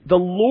 The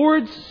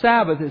Lord's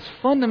Sabbath is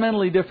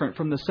fundamentally different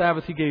from the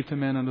Sabbath He gave to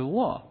men under the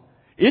law.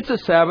 It's a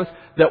Sabbath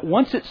that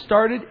once it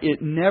started,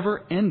 it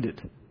never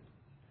ended.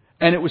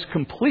 And it was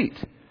complete.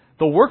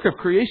 The work of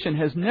creation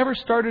has never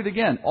started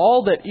again.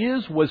 All that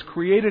was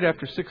created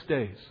after 6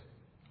 days.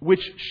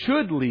 Which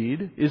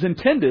is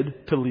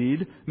intended to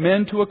lead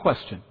men to a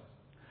question.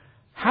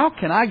 How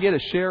can I get a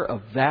share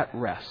of that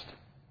rest?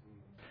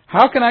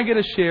 How can I get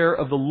a share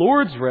of the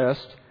Lord's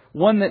rest,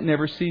 one that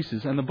never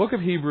ceases? And the book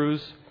of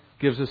Hebrews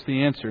gives us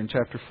the answer in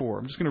chapter 4.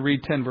 I'm just going to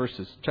read 10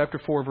 verses. Chapter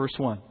 4, verse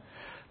 1.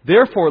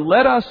 Therefore,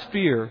 let us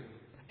fear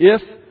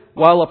if,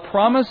 while a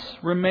promise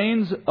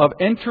remains of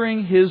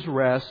entering His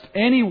rest,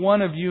 any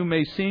one of you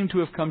may seem to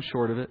have come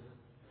short of it.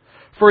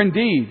 For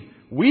indeed,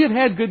 we have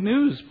had good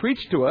news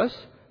preached to us,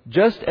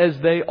 just as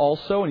they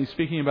also, and he's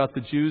speaking about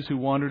the Jews who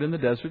wandered in the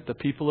desert, the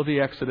people of the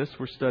Exodus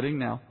we're studying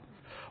now.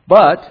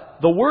 But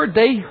the word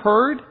they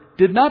heard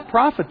did not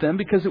profit them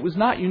because it was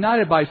not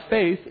united by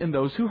faith in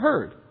those who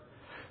heard.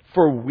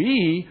 For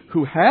we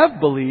who have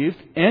believed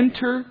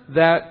enter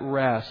that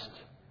rest.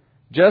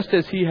 Just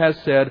as He has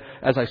said,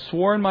 as I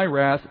swore in my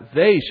wrath,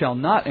 they shall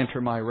not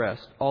enter my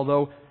rest,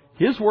 although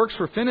His works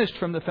were finished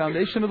from the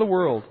foundation of the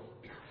world.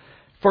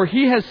 For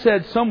He has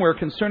said somewhere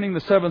concerning the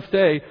seventh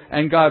day,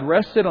 and God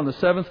rested on the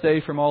seventh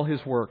day from all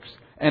His works.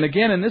 And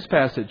again in this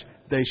passage,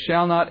 they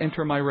shall not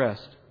enter my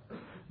rest.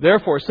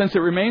 Therefore, since it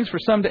remains for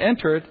some to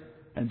enter it,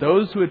 and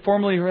those who had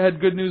formerly had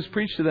good news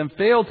preached to them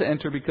failed to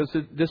enter because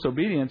of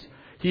disobedience,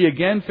 He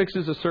again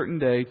fixes a certain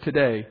day,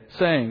 today,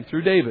 saying,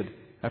 through David,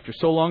 after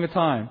so long a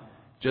time,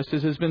 just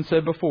as has been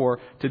said before,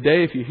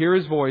 today if you hear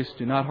His voice,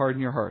 do not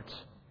harden your hearts.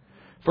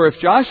 For if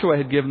Joshua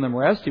had given them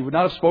rest, he would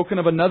not have spoken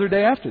of another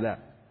day after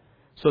that.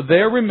 So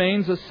there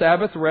remains a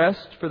Sabbath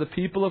rest for the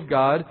people of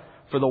God,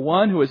 for the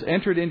one who has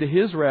entered into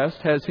His rest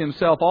has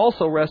himself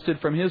also rested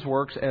from his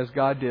works as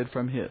God did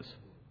from His.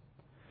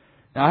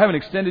 Now, I have an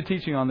extended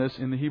teaching on this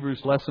in the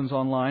Hebrews lessons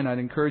online. I'd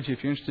encourage you,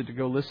 if you're interested, to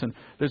go listen.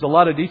 There's a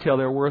lot of detail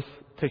there worth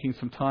taking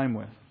some time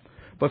with.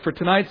 But for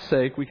tonight's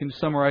sake, we can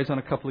summarize on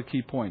a couple of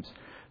key points.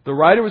 The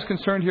writer was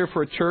concerned here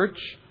for a church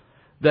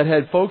that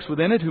had folks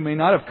within it who may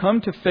not have come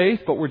to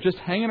faith, but were just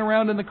hanging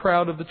around in the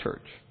crowd of the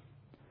church.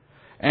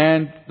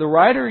 And the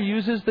writer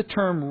uses the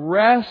term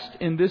rest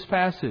in this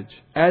passage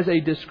as a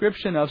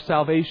description of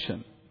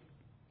salvation,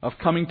 of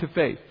coming to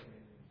faith.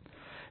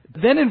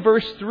 Then in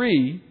verse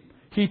 3,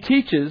 he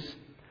teaches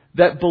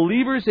that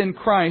believers in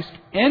Christ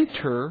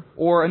enter,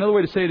 or another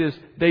way to say it is,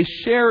 they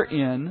share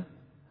in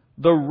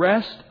the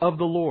rest of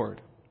the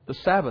Lord, the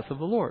Sabbath of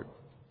the Lord.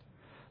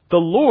 The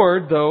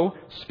Lord, though,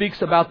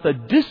 speaks about the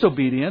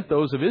disobedient,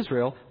 those of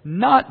Israel,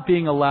 not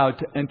being allowed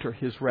to enter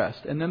His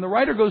rest. And then the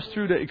writer goes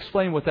through to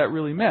explain what that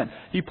really meant.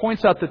 He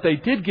points out that they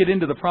did get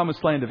into the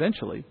promised land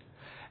eventually.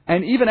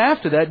 And even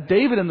after that,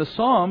 David in the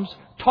Psalms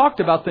talked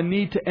about the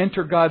need to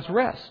enter God's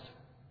rest.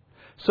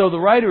 So the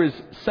writer is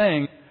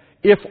saying,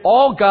 if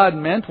all God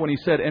meant when He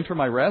said, enter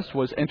my rest,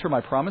 was enter my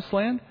promised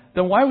land,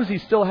 then why was He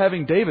still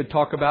having David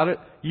talk about it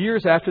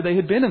years after they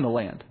had been in the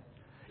land?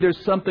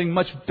 There's something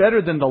much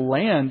better than the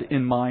land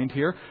in mind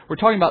here. We're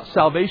talking about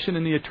salvation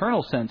in the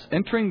eternal sense,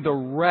 entering the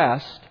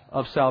rest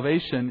of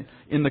salvation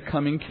in the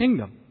coming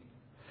kingdom.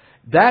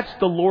 That's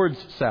the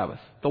Lord's Sabbath,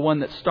 the one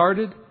that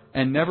started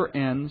and never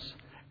ends,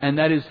 and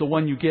that is the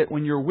one you get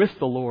when you're with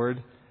the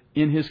Lord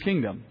in His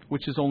kingdom,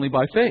 which is only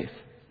by faith.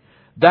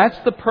 That's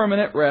the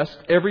permanent rest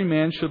every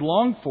man should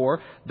long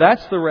for.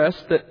 That's the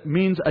rest that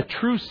means a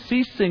true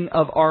ceasing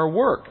of our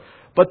work.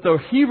 But the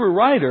Hebrew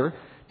writer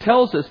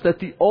tells us that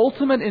the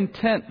ultimate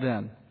intent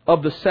then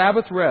of the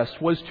Sabbath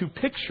rest was to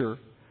picture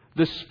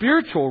the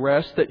spiritual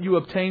rest that you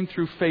obtain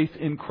through faith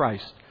in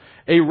Christ.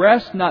 A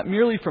rest not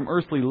merely from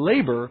earthly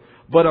labor,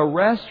 but a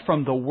rest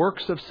from the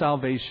works of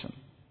salvation.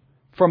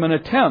 From an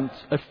attempt,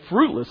 a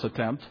fruitless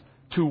attempt,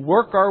 to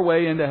work our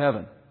way into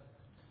heaven.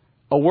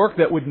 A work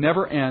that would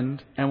never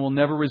end and will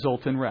never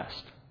result in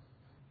rest.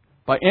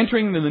 By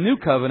entering into the new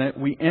covenant,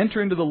 we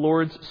enter into the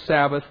Lord's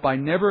Sabbath by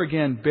never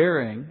again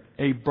bearing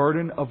a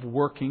burden of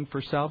working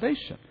for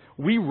salvation.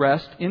 We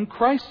rest in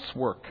Christ's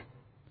work,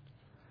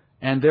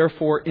 and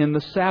therefore in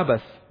the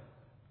Sabbath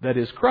that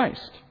is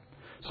Christ.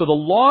 So the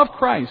law of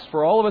Christ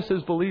for all of us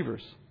as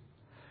believers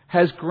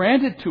has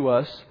granted to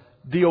us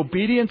the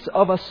obedience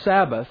of a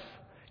Sabbath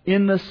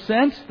in the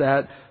sense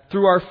that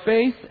through our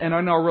faith and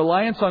in our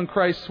reliance on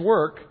Christ's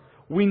work,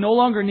 we no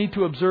longer need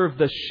to observe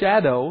the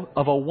shadow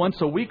of a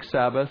once-a-week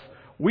Sabbath.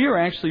 We are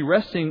actually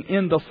resting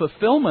in the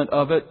fulfillment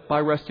of it by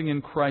resting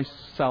in Christ's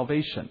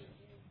salvation.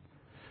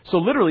 So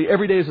literally,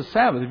 every day is a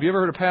Sabbath. Have you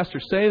ever heard a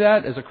pastor say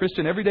that? As a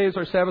Christian, every day is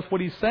our Sabbath.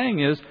 What he's saying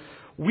is,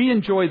 we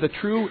enjoy the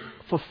true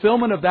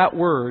fulfillment of that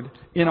word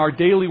in our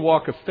daily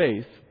walk of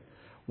faith,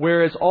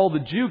 whereas all the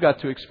Jew got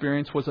to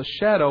experience was a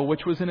shadow,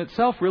 which was in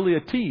itself really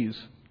a tease.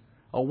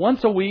 A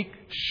once-a-week,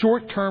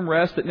 short-term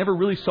rest that never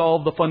really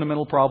solved the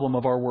fundamental problem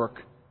of our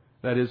work.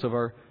 That is, of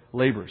our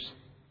labors.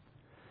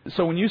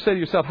 So when you say to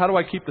yourself, how do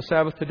I keep the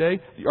Sabbath today?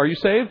 Are you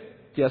saved?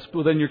 Yes,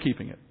 well then you're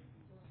keeping it.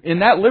 In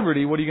that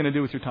liberty, what are you going to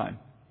do with your time?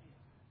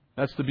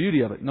 That's the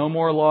beauty of it. No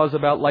more laws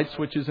about light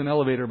switches and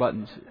elevator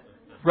buttons.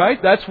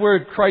 Right? That's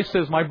where Christ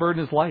says, my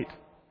burden is light.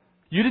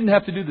 You didn't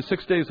have to do the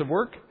 6 days of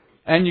work,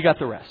 and you got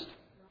the rest.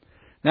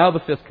 Now the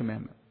fifth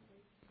commandment.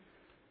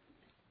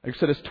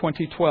 Exodus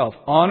 20:12.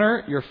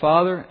 Honor your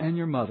father and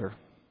your mother,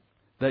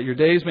 that your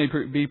days may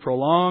be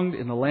prolonged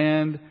in the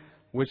land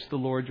which the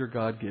Lord your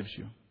God gives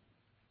you.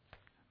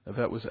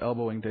 That was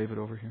elbowing David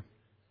over here.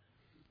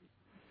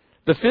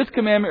 The fifth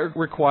commandment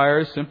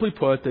requires, simply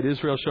put, that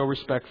Israel show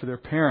respect for their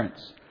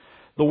parents.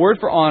 The word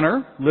for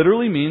honor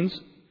literally means,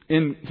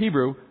 in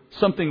Hebrew,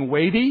 something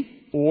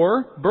weighty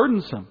or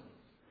burdensome.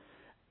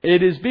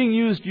 It is being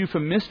used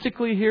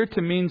euphemistically here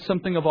to mean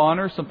something of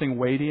honor, something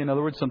weighty, in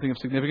other words, something of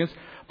significance.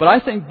 But I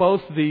think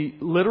both the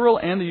literal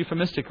and the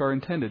euphemistic are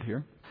intended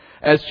here.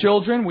 As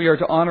children, we are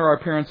to honor our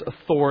parents'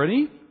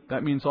 authority.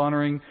 That means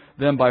honoring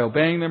them by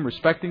obeying them,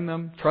 respecting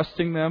them,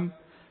 trusting them.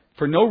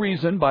 For no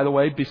reason, by the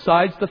way,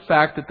 besides the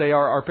fact that they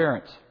are our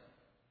parents.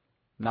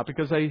 Not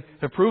because they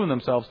have proven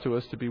themselves to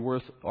us to be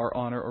worth our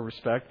honor or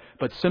respect,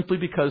 but simply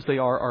because they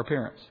are our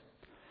parents.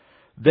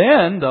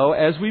 Then, though,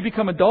 as we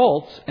become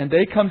adults and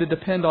they come to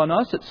depend on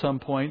us at some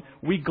point,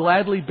 we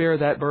gladly bear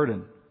that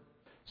burden.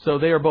 So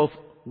they are both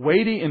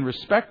weighty in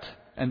respect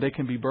and they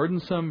can be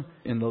burdensome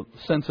in the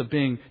sense of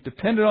being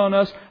dependent on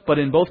us. But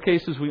in both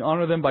cases, we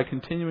honor them by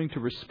continuing to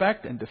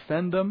respect and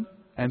defend them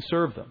and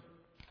serve them.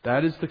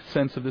 That is the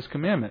sense of this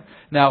commandment.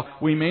 Now,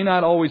 we may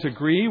not always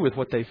agree with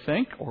what they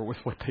think or with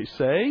what they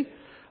say.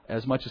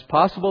 As much as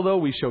possible, though,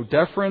 we show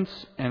deference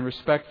and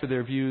respect for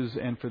their views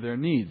and for their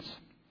needs.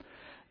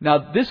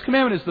 Now, this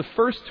commandment is the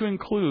first to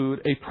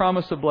include a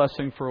promise of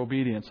blessing for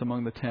obedience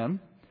among the 10.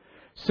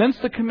 Since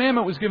the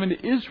commandment was given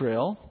to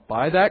Israel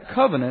by that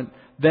covenant,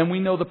 then we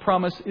know the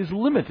promise is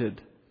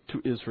limited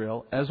to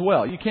Israel as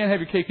well. You can't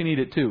have your cake and eat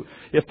it too.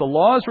 If the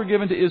laws were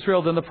given to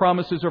Israel, then the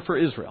promises are for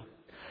Israel.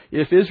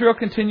 If Israel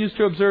continues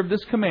to observe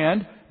this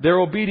command, their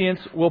obedience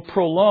will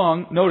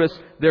prolong, notice,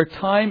 their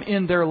time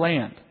in their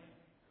land.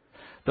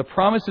 The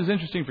promise is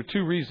interesting for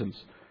two reasons.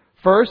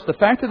 First, the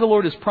fact that the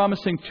Lord is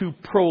promising to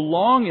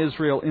prolong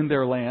Israel in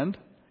their land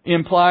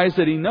implies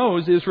that He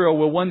knows Israel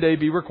will one day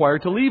be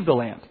required to leave the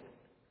land.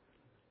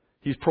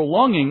 He's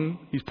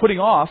putting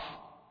off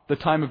the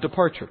time of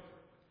departure.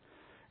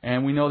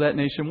 And we know that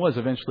nation was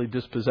eventually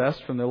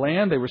dispossessed from their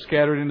land. They were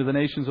scattered into the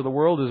nations of the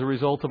world as a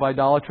result of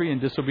idolatry and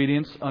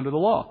disobedience under the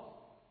law.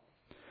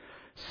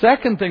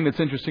 Second thing that's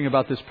interesting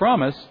about this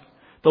promise,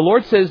 The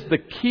Lord says the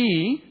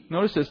key,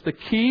 notice this, the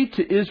key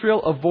to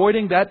Israel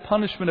avoiding that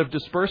punishment of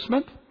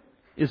disbursement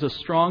is a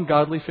strong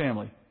godly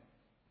family.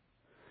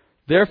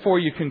 Therefore,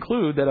 you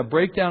conclude that a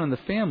breakdown in the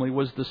family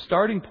was the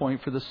starting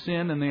point for the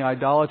sin and the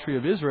idolatry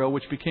of Israel,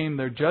 which became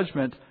their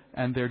judgment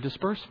and their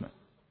disbursement.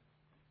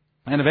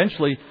 And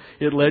eventually,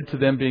 it led to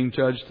them being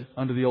judged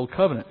under the Old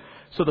Covenant.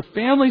 So the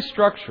family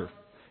structure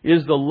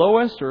is the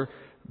lowest or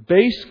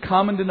base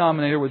common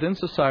denominator within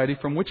society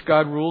from which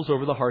God rules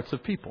over the hearts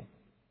of people.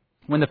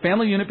 When the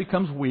family unit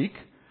becomes weak,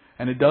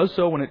 and it does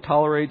so when it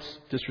tolerates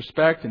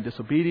disrespect and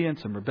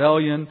disobedience and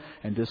rebellion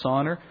and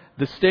dishonor,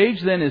 the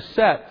stage then is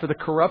set for the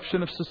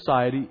corruption of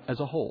society as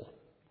a whole.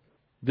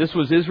 This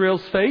was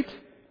Israel's fate.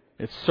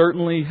 It's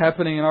certainly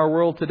happening in our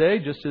world today,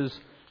 just as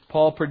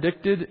Paul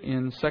predicted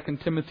in 2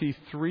 Timothy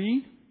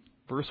 3,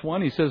 verse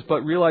 1. He says,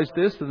 "But realize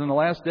this, that in the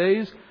last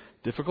days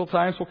difficult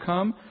times will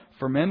come,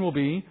 for men will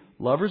be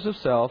lovers of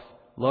self,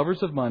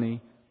 lovers of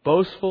money,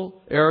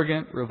 boastful,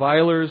 arrogant,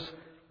 revilers,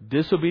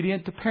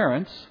 disobedient to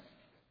parents."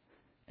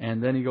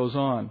 And then he goes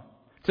on.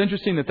 It's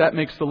interesting that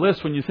makes the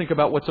list when you think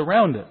about what's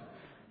around it.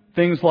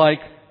 Things like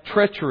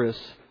treacherous,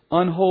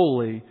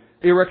 unholy,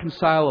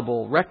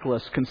 irreconcilable,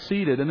 reckless,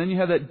 conceited. And then you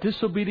have that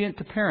disobedient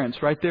to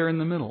parents right there in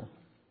the middle.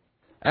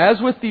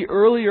 As with the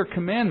earlier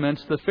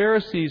commandments, the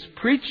Pharisees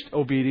preached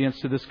obedience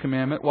to this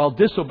commandment while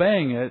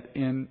disobeying it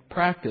in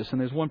practice. And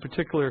there's one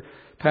particular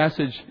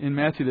passage in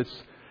Matthew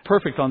that's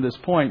perfect on this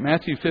point.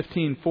 Matthew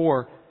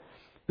 15:4.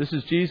 This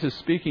is Jesus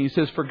speaking. He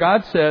says, "For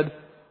God said,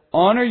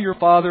 'Honor your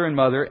father and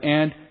mother,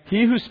 and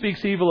he who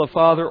speaks evil of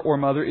father or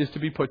mother is to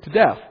be put to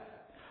death.'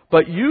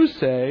 But you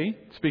say,"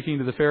 speaking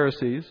to the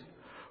Pharisees,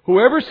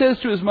 "'Whoever says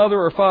to his mother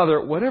or father,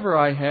 whatever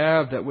I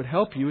have that would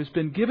help you has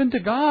been given to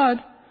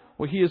God,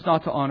 well, he is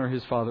not to honor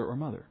his father or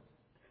mother.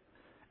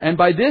 And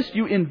by this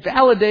you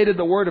invalidated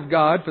the word of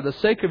God for the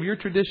sake of your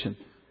tradition.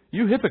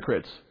 You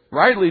hypocrites,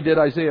 rightly did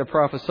Isaiah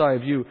prophesy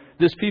of you,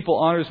 'This people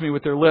honors me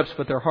with their lips,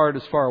 but their heart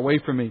is far away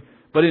from me.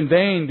 But in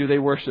vain do they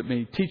worship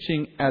me,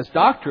 teaching as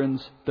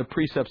doctrines the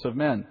precepts of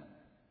men.'"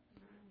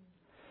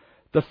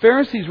 The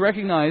Pharisees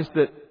recognized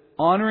that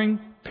honoring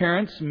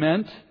parents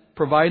meant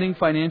providing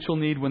financial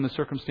need when the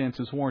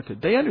circumstances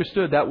warranted. They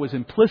understood that was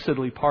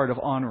implicitly part of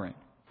honoring.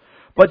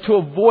 But to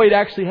avoid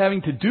actually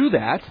having to do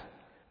that,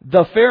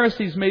 the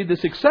Pharisees made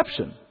this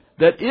exception,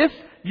 that if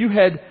you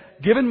had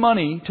given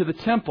money to the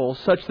temple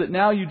such that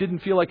now you didn't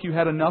feel like you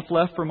had enough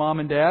left for mom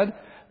and dad,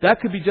 that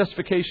could be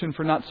justification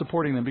for not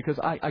supporting them, because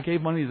I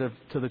gave money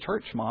to the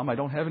church, Mom. I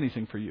don't have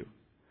anything for you.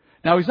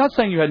 Now, he's not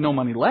saying you had no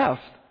money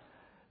left.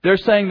 They're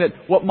saying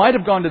that what might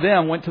have gone to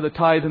them went to the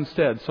tithe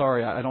instead.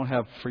 Sorry, I don't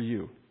have for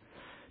you.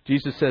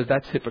 Jesus says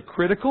that's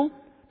hypocritical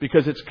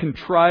because it's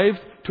contrived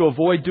to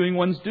avoid doing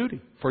one's duty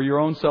for your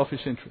own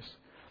selfish interests.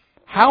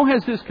 How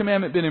has this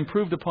commandment been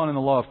improved upon in the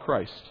law of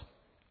Christ?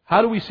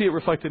 How do we see it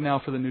reflected now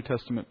for the New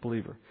Testament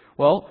believer?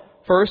 Well,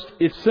 first,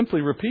 it's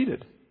simply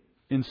repeated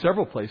in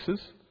several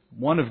places.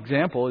 One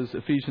example is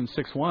Ephesians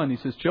 6:1. He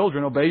says,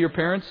 "Children, obey your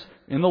parents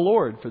in the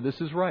Lord, for this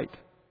is right."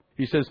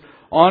 He says,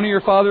 "Honor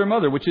your father and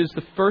mother," which is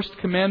the first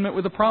commandment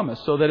with a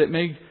promise, "so that it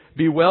may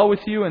be well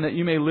with you and that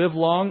you may live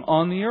long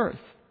on the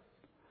earth."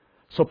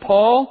 So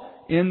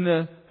Paul, in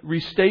the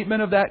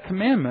restatement of that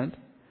commandment,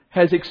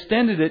 has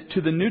extended it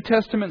to the New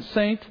Testament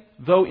saint,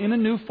 though in a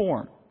new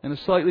form, in a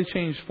slightly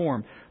changed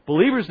form.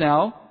 Believers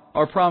now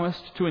are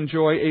promised to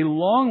enjoy a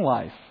long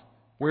life,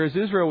 whereas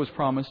Israel was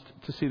promised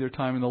to see their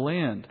time in the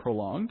land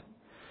prolonged.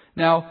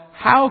 Now,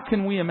 how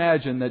can we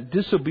imagine that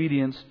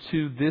disobedience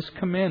to this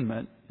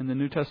commandment in the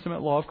New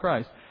Testament law of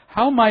Christ,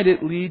 how might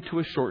it lead to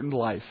a shortened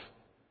life?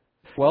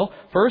 Well,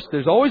 first,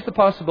 there's always the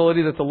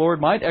possibility that the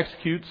Lord might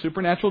execute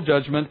supernatural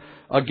judgment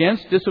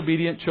against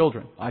disobedient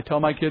children. I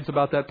tell my kids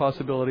about that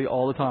possibility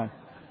all the time.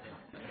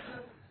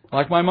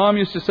 Like my mom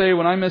used to say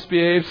when I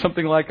misbehaved,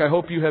 something like, "I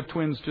hope you have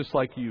twins just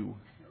like you."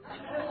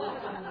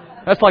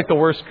 That's like the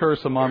worst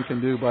curse a mom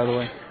can do, by the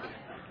way.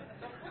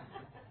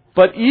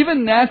 But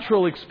even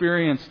natural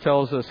experience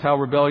tells us how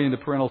rebellion to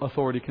parental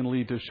authority can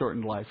lead to a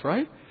shortened life,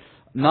 right?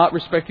 Not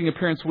respecting a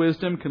parent's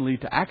wisdom can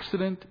lead to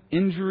accident,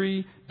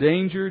 injury,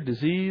 danger,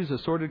 disease,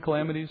 assorted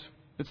calamities.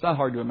 It's not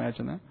hard to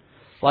imagine that.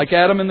 Like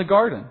Adam in the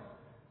garden.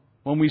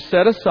 When we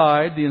set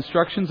aside the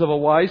instructions of a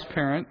wise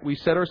parent, we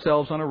set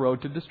ourselves on a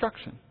road to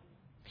destruction.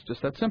 It's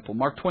just that simple.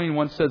 Mark Twain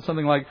once said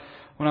something like,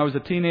 "When I was a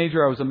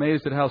teenager, I was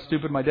amazed at how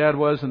stupid my dad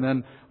was, and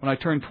then when I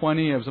turned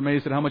 20, I was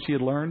amazed at how much he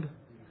had learned."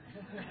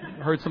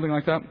 Heard something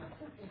like that?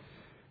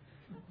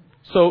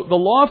 So the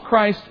law of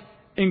Christ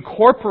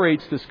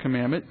incorporates this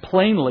commandment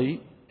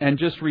plainly and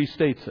just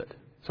restates it.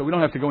 So we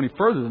don't have to go any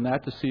further than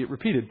that to see it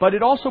repeated. But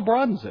it also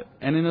broadens it,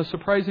 and in a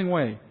surprising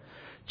way.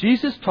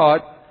 Jesus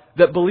taught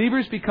that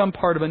believers become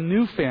part of a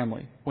new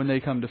family when they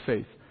come to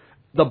faith.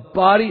 The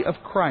body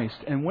of Christ.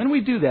 And when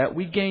we do that,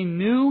 we gain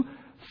new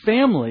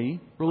family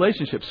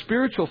relationships,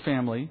 spiritual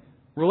family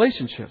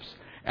relationships.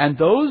 And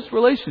those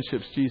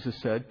relationships, Jesus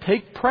said,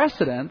 take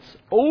precedence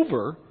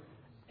over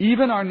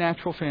even our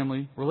natural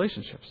family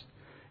relationships.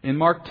 In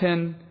Mark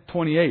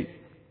 10:28,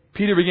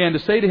 Peter began to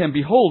say to him,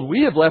 "Behold,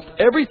 we have left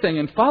everything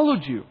and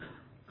followed you."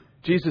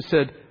 Jesus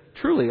said,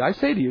 "Truly, I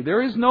say to you,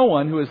 there is no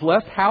one who has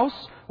left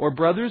house or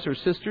brothers or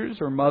sisters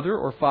or mother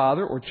or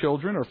father or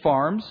children or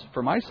farms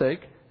for my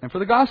sake and for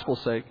the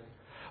gospel's sake,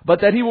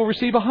 but that he will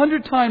receive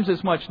 100 times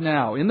as much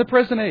now, in the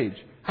present age,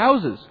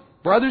 houses,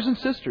 brothers and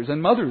sisters,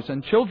 and mothers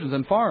and children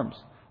and farms,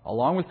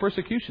 along with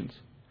persecutions,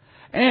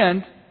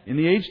 and in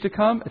the age to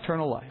come,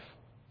 eternal life."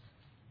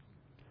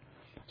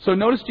 So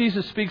notice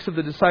Jesus speaks of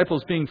the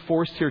disciples being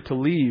forced here to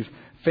leave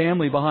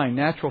family behind,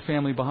 natural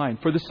family behind,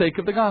 for the sake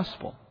of the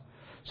gospel.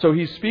 So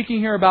he's speaking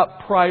here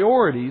about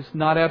priorities,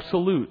 not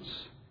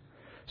absolutes.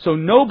 So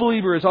no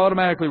believer is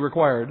automatically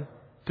required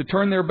to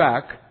turn their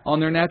back on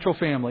their natural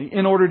family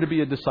in order to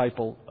be a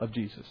disciple of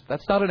Jesus.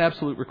 That's not an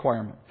absolute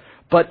requirement.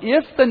 But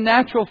if our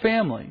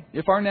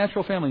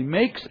natural family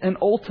makes an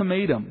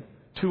ultimatum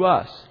to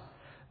us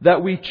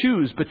that we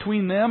choose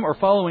between them or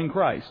following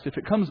Christ, if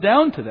it comes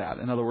down to that,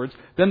 in other words,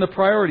 then the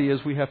priority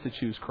is we have to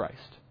choose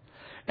Christ.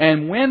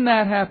 And when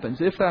that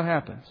happens, if that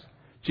happens,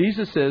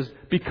 Jesus says,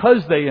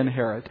 because they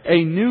inherit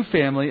a new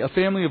family, a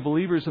family of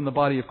believers in the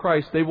body of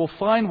Christ, they will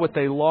find what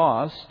they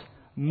lost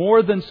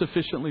more than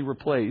sufficiently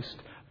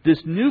replaced.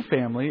 This new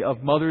family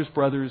of mothers,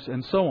 brothers,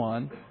 and so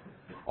on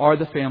are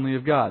the family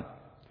of God.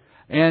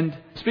 And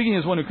speaking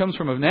as one who comes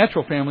from a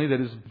natural family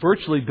that is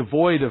virtually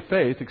devoid of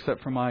faith,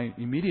 except for my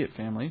immediate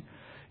family,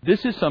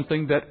 this is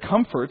something that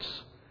comforts.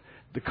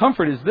 The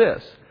comfort is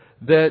this,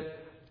 that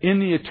in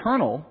the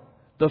eternal,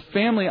 the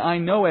family I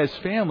know as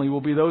family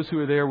will be those who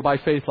are there by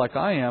faith like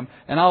I am,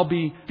 and I'll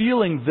be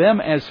feeling them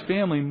as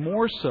family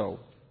more so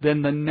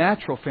than the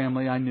natural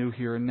family I knew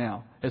here and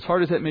now. As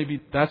hard as that may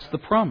be, that's the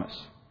promise.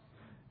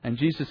 And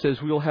Jesus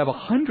says we will have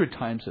 100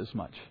 times as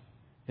much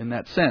in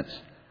that sense.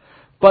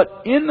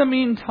 But in the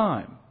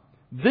meantime,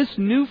 this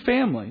new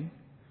family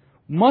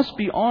must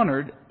be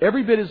honored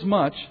every bit as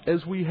much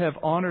as we have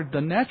honored the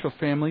natural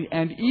family,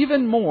 and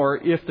even more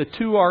if the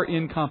two are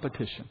in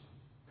competition.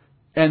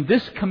 And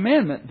this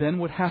commandment then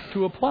would have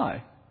to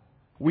apply.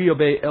 We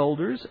obey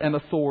elders and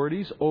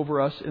authorities over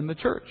us in the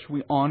church.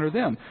 We honor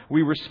them.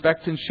 We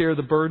respect and share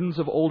the burdens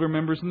of older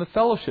members in the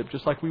fellowship,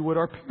 just like we would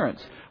our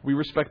parents. We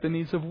respect the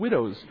needs of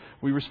widows.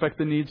 We respect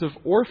the needs of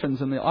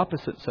orphans in the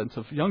opposite sense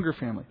of younger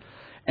family.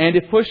 And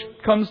if push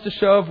comes to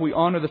shove, we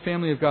honor the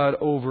family of God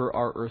over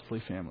our earthly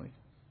family.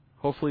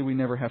 Hopefully we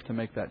never have to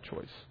make that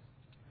choice.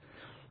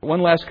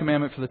 One last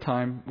commandment for the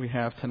time we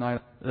have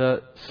tonight.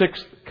 The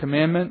 6th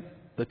commandment.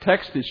 The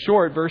text is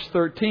short. Verse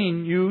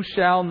 13, you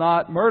shall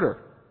not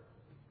murder.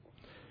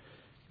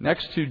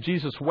 Next to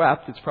Jesus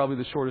wept, it's probably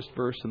the shortest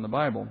verse in the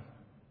Bible.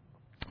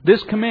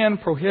 This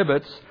command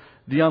prohibits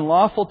the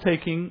unlawful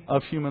taking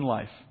of human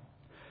life.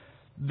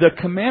 The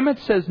commandment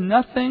says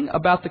nothing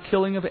about the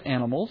killing of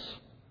animals.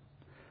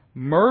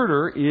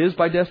 Murder is,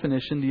 by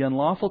definition, the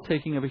unlawful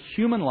taking of a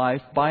human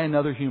life by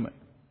another human.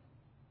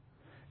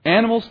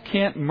 Animals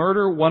can't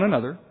murder one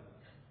another,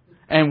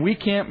 and we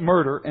can't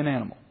murder an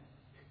animal,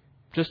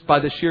 just by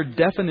the sheer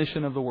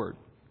definition of the word.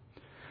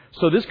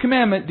 So this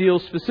commandment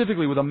deals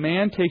specifically with a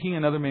man taking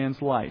another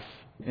man's life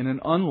in an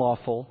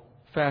unlawful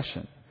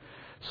fashion.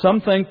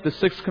 Some think the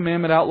 6th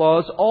commandment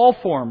outlaws all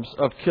forms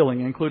of killing,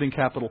 including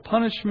capital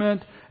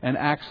punishment and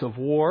acts of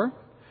war.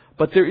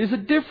 But there is a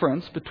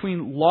difference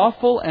between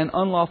lawful and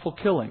unlawful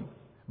killing,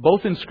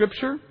 both in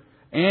Scripture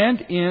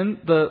and in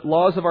the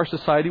laws of our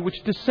society,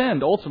 which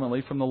descend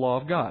ultimately from the law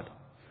of God.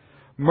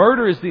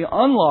 Murder is the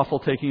unlawful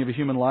taking of a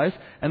human life,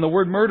 and the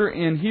word murder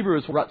in Hebrew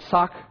is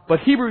ratsak, but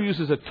Hebrew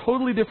uses a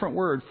totally different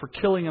word for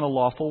killing in a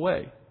lawful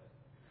way.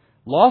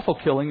 Lawful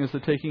killing is the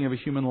taking of a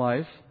human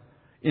life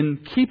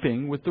in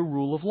keeping with the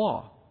rule of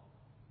law.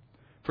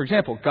 For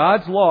example,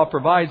 God's law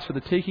provides for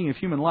the taking of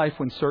human life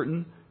when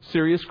certain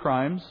serious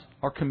crimes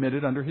are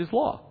committed under His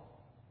law.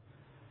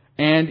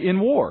 And in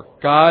war,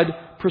 God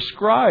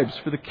prescribes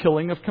for the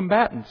killing of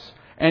combatants,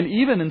 and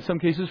even in some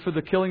cases for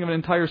the killing of an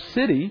entire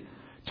city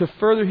to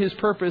further His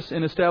purpose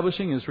in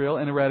establishing Israel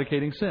and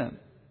eradicating sin.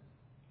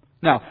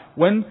 Now,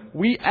 when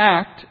we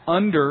act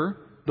under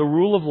the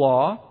rule of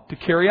law to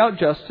carry out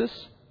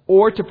justice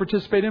or to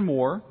participate in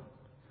war,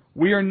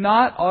 we are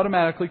not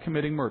automatically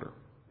committing murder.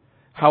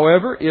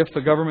 However, if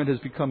the government has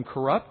become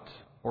corrupt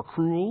or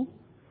cruel,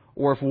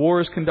 or if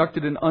war is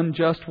conducted in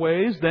unjust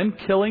ways, then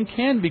killing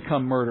can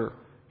become murder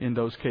in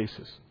those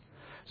cases.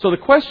 So the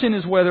question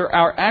is whether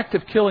our act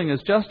of killing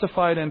is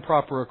justified and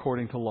proper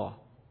according to law.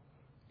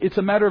 It's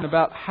a matter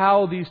about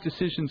how these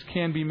decisions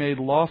can be made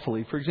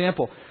lawfully. For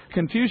example,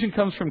 confusion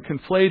comes from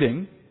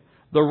conflating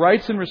the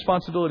rights and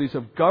responsibilities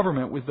of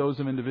government with those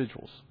of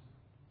individuals.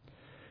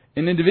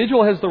 An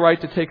individual has the right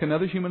to take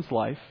another human's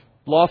life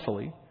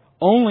lawfully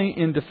only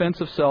in defense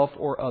of self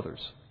or others.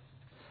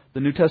 The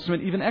New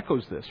Testament even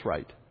echoes this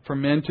right, for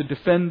men to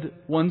defend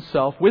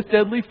oneself with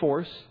deadly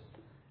force,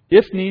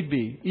 if need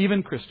be,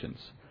 even Christians.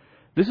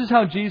 This is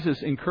how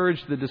Jesus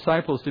encouraged the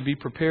disciples to be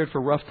prepared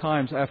for rough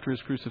times after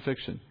His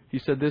crucifixion. He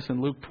said this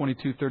in Luke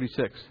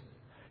 22:36.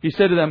 He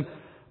said to them,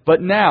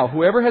 "But now,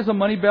 whoever has a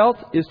money belt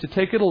is to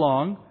take it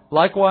along,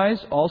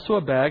 likewise also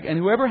a bag, and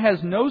whoever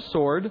has no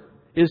sword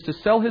is to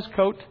sell his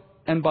coat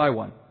and buy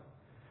one.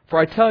 For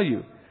I tell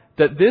you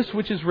that this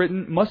which is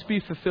written must be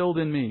fulfilled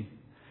in me.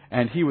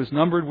 And he was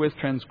numbered with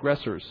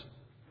transgressors.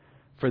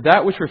 For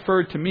that which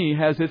referred to me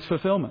has its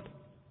fulfillment.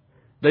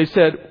 They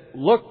said,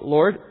 Look,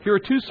 Lord, here are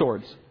 2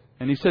 swords.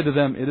 And he said to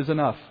them, It is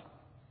enough.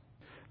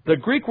 The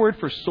Greek word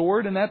for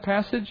sword in that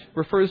passage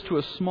refers to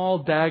a small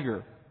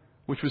dagger,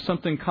 which was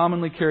something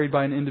commonly carried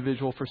by an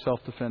individual for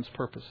self-defense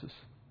purposes.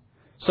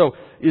 So,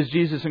 is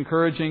Jesus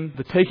encouraging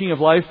the taking of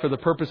life for the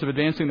purpose of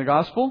advancing the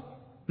gospel?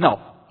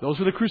 No. Those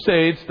were the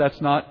Crusades.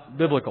 That's not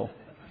biblical.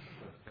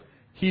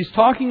 He's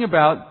talking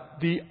about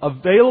the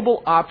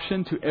available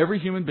option to every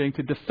human being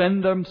to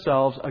defend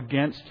themselves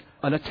against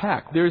an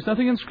attack. There is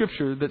nothing in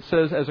Scripture that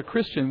says, as a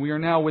Christian, we are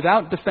now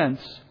without defense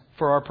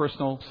for our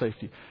personal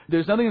safety.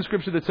 There's nothing in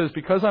Scripture that says,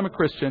 because I'm a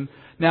Christian,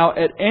 now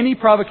at any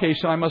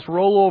provocation I must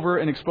roll over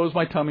and expose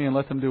my tummy and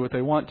let them do what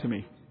they want to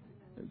me,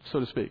 so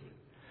to speak.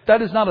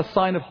 That is not a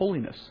sign of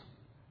holiness.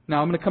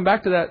 Now, I'm going to come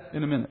back to that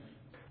in a minute.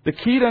 The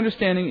key to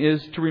understanding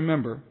is to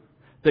remember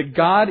that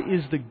God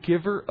is the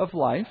giver of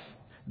life.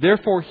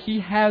 Therefore, He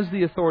has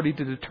the authority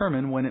to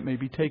determine when it may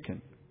be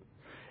taken.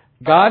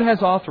 God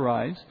has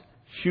authorized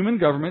human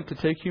government to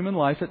take human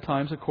life at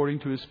times according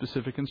to His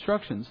specific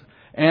instructions.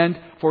 And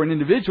for an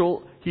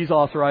individual, He's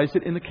authorized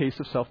it in the case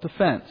of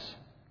self-defense.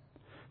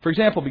 For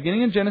example,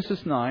 beginning in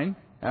Genesis 9,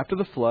 after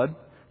the flood,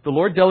 the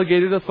Lord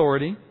delegated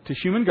authority to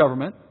human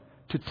government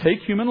to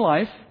take human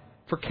life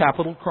for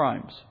capital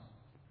crimes.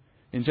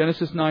 In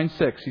Genesis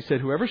 9:6, He said,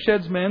 Whoever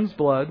sheds men's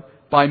blood,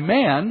 by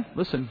man,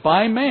 listen,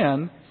 by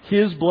man,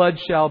 his blood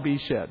shall be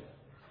shed.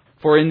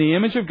 For in the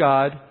image of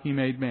God He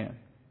made man.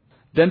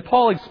 Then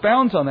Paul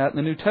expounds on that in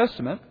the New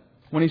Testament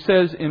when he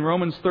says in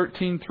Romans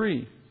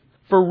 13:3,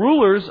 For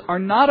rulers are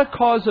not a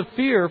cause of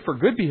fear for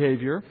good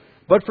behavior,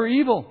 but for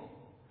evil.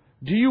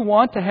 Do you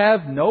want to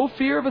have no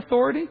fear of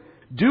authority?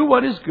 Do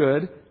what is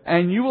good,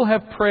 and you will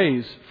have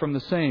praise from the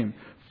same.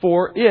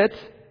 For it,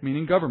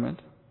 meaning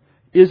government,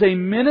 is a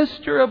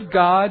minister of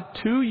God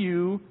to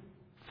you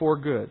for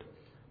good.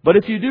 But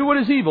if you do what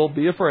is evil,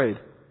 be afraid.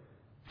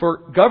 For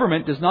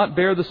government does not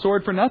bear the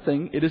sword for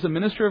nothing. It is a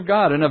minister of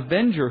God, an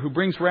avenger who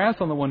brings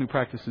wrath on the one who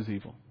practices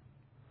evil.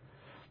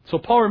 So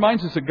Paul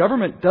reminds us that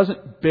government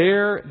doesn't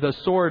bear the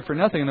sword for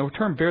nothing. And the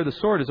term bear the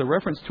sword is a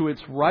reference to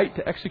its right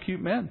to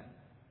execute men,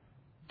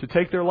 to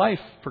take their life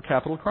for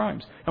capital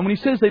crimes. And when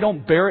he says they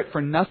don't bear it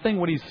for nothing,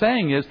 what he's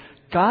saying is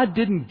God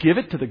didn't give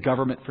it to the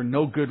government for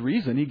no good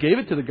reason. He gave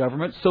it to the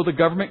government so the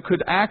government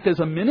could act as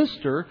a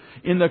minister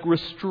in the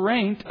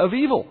restraint of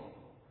evil.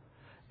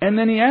 And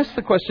then he asks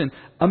the question,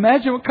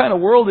 imagine what kind of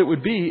world it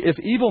would be if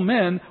evil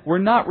men were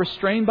not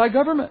restrained by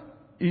government.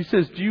 He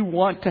says, do you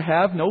want to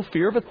have no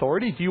fear of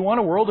authority? Do you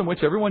want a world in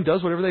which everyone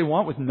does whatever they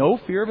want with no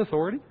fear of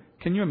authority?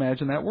 Can you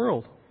imagine that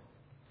world?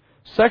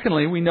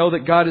 Secondly, we know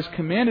that God has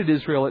commanded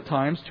Israel at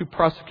times to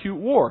prosecute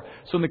war.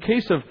 So in the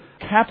case of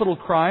capital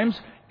crimes,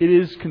 it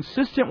is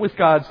consistent with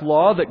God's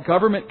law that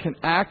government can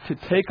act to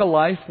take a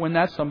life when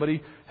that's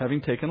somebody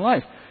having taken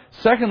life.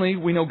 Secondly,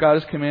 we know God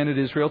has commanded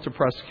Israel to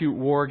prosecute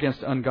war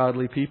against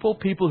ungodly people,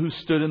 people who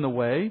stood in the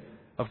way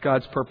of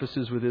God's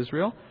purposes with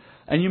Israel.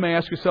 And you may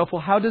ask yourself,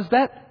 well, how does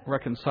that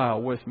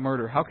reconcile with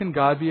murder? How can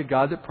God be a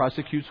God that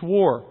prosecutes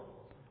war?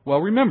 Well,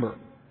 remember,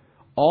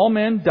 all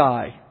men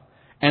die,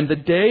 and the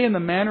day and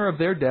the manner of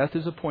their death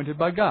is appointed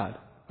by God,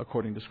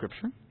 according to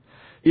Scripture.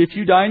 If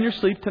you die in your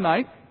sleep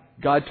tonight,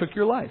 God took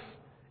your life.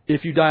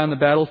 If you die on the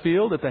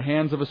battlefield at the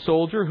hands of a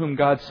soldier whom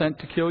God sent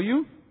to kill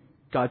you,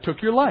 God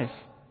took your life.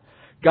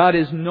 God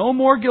is no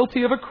more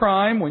guilty of a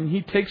crime when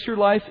He takes your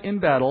life in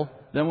battle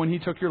than when He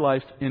took your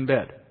life in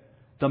bed.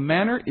 The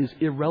manner is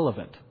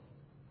irrelevant.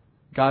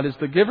 God is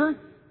the giver.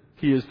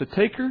 He is the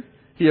taker.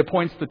 He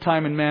appoints the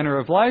time and manner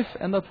of life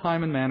and the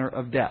time and manner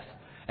of death.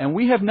 And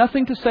we have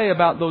nothing to say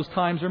about those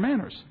times or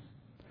manners.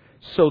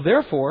 So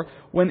therefore,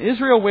 when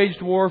Israel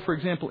waged war, for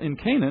example, in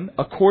Canaan,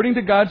 according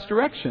to God's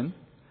direction,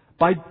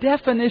 by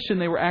definition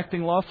they were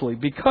acting lawfully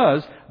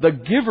because the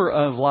giver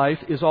of life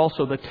is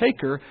also the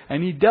taker,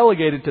 and He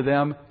delegated to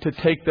them to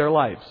take their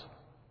lives.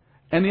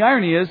 And the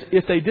irony is,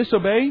 if they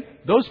disobey,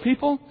 those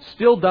people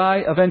still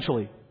die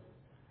eventually.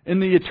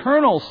 In the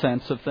eternal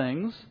sense of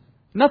things,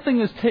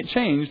 nothing is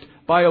changed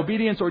by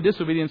obedience or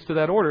disobedience to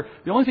that order.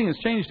 The only thing that's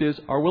changed is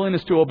our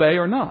willingness to obey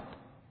or not.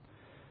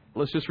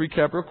 Let's just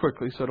recap real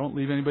quickly so I don't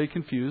leave anybody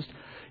confused.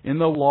 In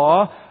the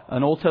law,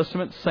 an Old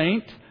Testament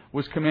saint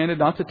was commanded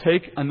not to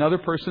take another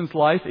person's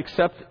life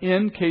except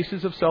in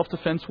cases of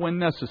self-defense when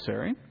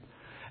necessary.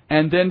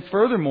 And then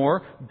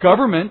furthermore,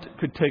 government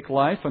could take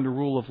life under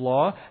rule of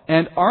law,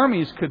 and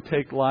armies could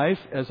take life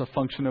as a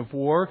function of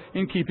war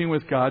in keeping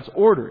with God's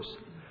orders.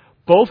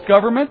 Both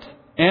government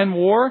and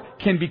war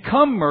can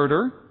become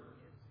murder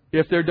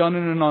if they're done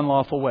in an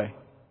unlawful way.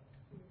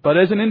 But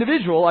as an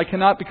individual, I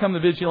cannot become the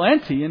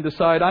vigilante and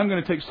decide I'm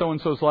going to take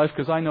so-and-so's life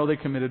because I know they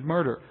committed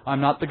murder.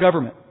 I'm not the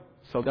government.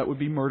 So that would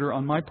be murder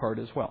on my part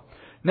as well.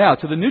 Now,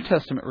 to the New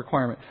Testament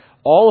requirement.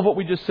 All of what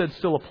we just said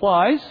still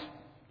applies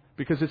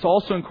because it's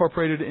also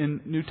incorporated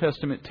in New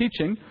Testament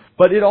teaching,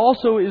 but it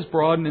also is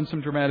broadened in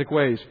some dramatic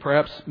ways.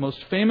 Perhaps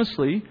most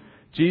famously,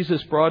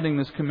 Jesus broadening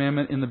this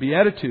commandment in the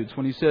Beatitudes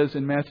when He says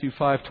in Matthew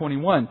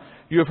 5:21,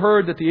 "You have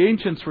heard that the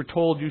ancients were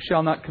told, 'You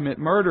shall not commit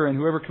murder, and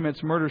whoever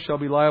commits murder shall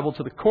be liable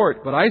to the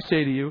court.' But I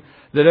say to you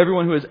that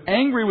everyone who is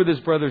angry with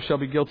his brother shall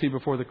be guilty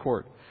before the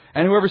court.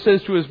 And whoever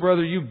says to his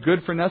brother, 'You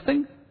good for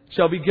nothing,'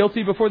 shall be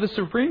guilty before the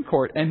Supreme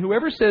Court. And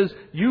whoever says,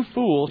 'You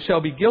fool,'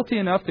 shall be guilty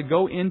enough to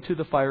go into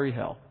the fiery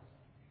hell."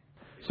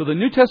 So the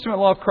New Testament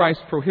law of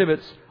Christ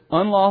prohibits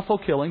unlawful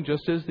killing,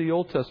 just as the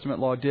Old Testament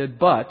law did,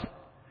 but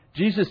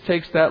Jesus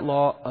takes that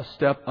law a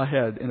step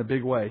ahead in a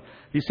big way.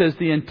 He says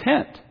the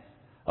intent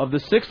of the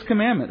sixth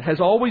commandment has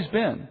always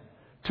been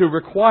to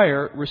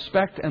require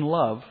respect and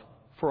love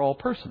for all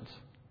persons.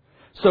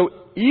 So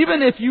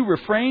even if you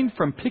refrained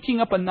from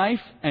picking up a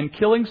knife and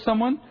killing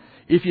someone,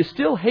 if you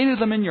still hated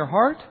them in your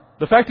heart,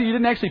 the fact that you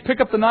didn't actually pick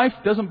up the knife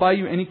doesn't buy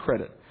you any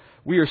credit.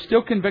 We are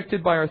still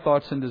convicted by our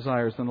thoughts and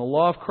desires, and the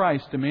law of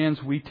Christ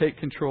demands we take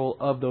control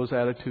of those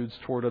attitudes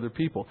toward other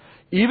people.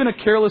 Even a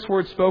careless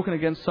word spoken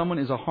against someone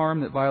is a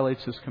harm that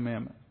violates this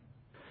commandment.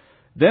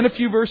 Then a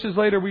few verses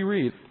later we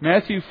read,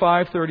 Matthew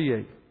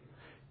 5:38.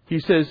 He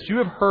says, "You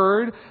have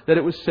heard that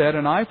it was said,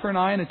 'An eye for an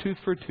eye and a tooth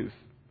for a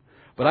tooth.'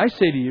 But I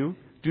say to you,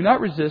 do not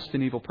resist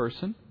an evil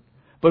person.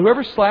 But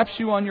whoever slaps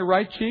you on your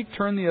right cheek,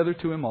 turn the other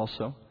to him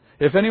also.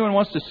 If anyone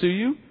wants to sue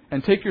you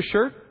and take your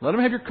shirt, let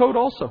him have your coat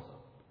also.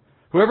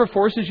 Whoever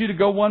forces you to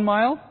go 1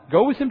 mile,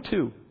 go with him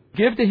 2.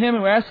 Give to him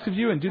who asks of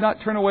you, and do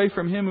not turn away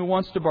from him who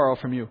wants to borrow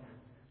from you.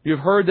 You have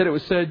heard that it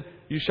was said,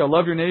 'You shall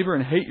love your neighbor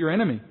and hate your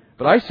enemy.'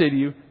 But I say to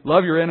you,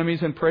 love your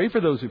enemies and pray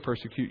for those who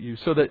persecute you,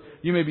 so that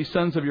you may be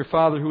sons of your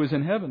Father who is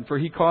in heaven. For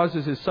He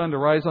causes His sun to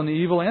rise on the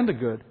evil and the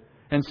good,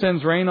 and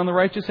sends rain on the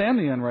righteous and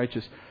the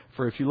unrighteous.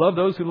 For if you love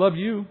those who love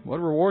you,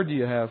 what reward do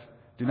you have?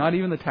 Do not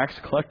even the tax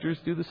collectors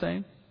do the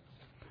same?"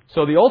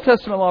 So the Old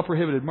Testament law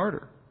prohibited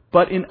murder.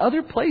 But in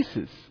other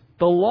places,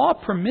 the law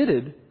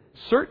permitted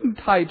certain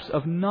types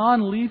of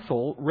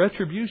non-lethal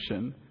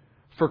retribution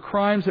for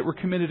crimes that were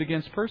committed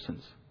against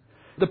persons.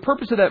 The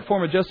purpose of that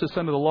form of justice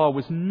under the law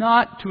was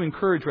not to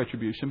encourage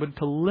retribution, but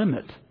to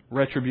limit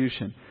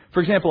retribution.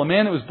 For example, a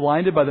man that was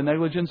blinded by the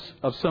negligence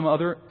of some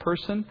other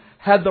person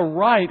had the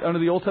right under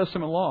the Old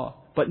Testament law,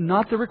 but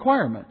not the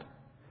requirement,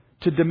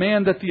 to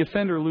demand that the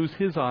offender lose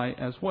his eye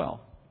as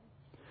well.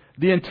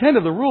 The intent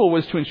of the rule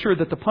was to ensure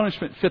that the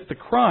punishment fit the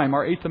crime.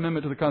 Our Eighth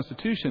Amendment to the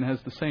Constitution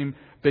has the same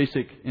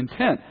basic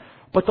intent.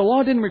 But the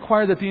law didn't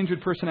require that the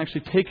injured person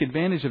actually take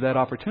advantage of that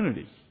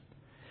opportunity.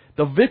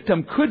 The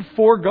victim could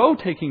forego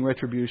taking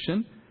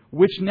retribution,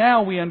 which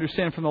now we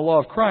understand from the law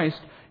of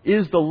Christ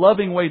is the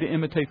loving way to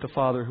imitate the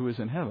Father who is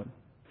in heaven.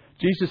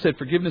 Jesus said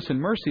forgiveness and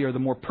mercy are the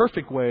more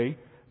perfect way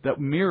that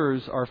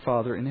mirrors our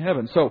Father in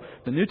heaven. So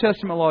the New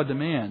Testament law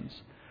demands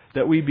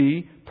that we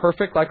be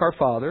perfect like our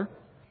Father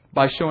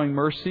by showing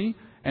mercy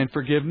and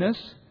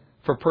forgiveness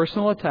for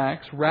personal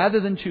attacks rather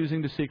than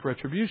choosing to seek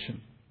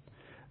retribution.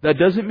 That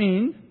doesn't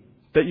mean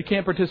that you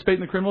can't participate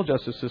in the criminal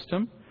justice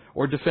system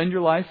or defend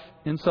your life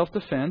in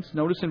self-defense.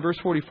 Notice in verse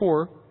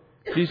 44,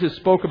 Jesus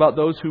spoke about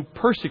those who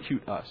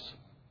persecute us.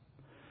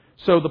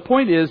 So the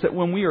point is that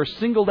when we are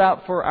singled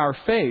out for our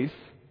faith,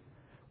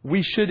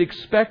 we should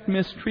expect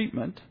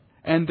mistreatment,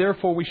 and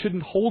therefore we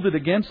shouldn't hold it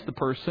against the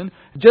person.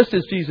 Just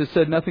as Jesus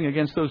said nothing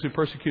against those who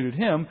persecuted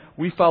Him,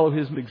 we follow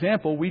His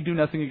example. We do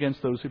nothing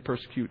against those who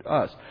persecute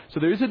us. So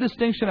there is a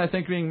distinction, I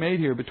think, being made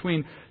here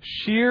between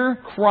sheer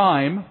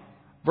crime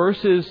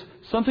versus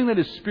something that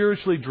is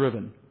spiritually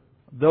driven.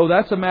 Though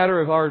that's a matter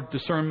of our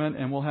discernment,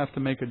 and we'll have to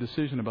make a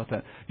decision about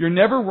that. You're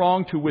never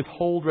wrong to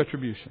withhold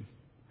retribution.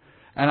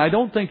 And I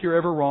don't think you're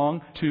ever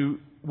wrong to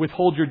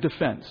withhold your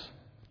defense,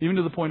 even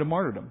to the point of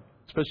martyrdom,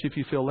 especially if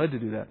you feel led to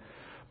do that.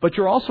 But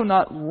you're also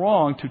not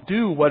wrong to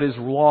do what is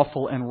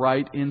lawful and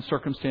right in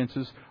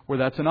circumstances where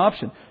that's an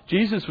option.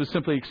 Jesus was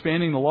simply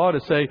expanding the law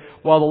to say,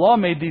 while the law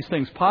made these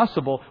things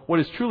possible, what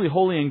is truly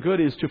holy and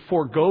good is to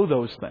forego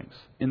those things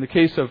in the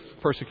case of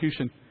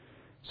persecution.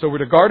 So we're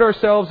to guard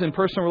ourselves in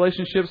personal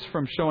relationships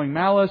from showing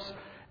malice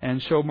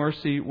and show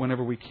mercy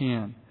whenever we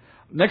can.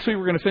 Next week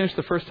we're going to finish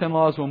the first 10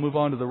 laws. We'll move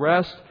on to the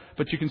rest.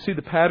 But you can see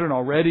the pattern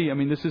already. I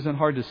mean, this isn't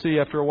hard to see.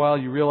 After a while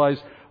you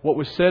realize what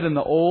was said in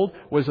the old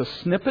was a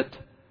snippet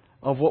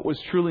of what was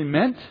truly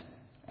meant,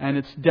 and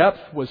its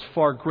depth was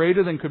far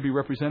greater than could be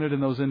represented in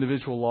those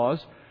individual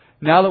laws.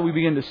 Now that we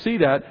begin to see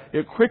that,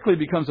 it quickly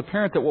becomes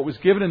apparent that what was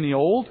given in the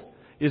old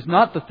is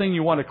not the thing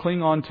you want to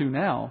cling on to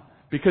now,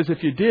 because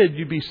if you did,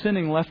 you'd be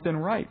sinning left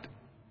and right.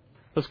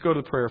 Let's go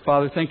to prayer.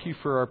 Father, thank you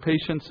for our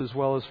patience as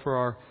well as for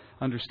our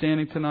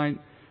understanding tonight.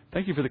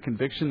 Thank you for the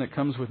conviction that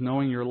comes with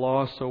knowing your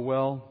law so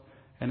well,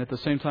 and at the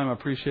same time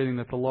appreciating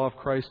that the law of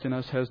Christ in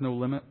us has no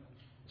limit.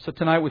 So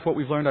tonight, with what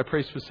we've learned, I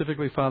pray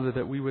specifically, Father,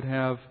 that we would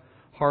have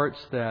hearts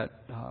that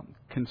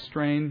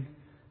constrain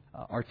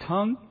our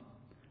tongue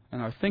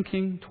and our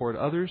thinking toward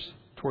others,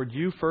 toward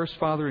you first,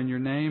 Father, in your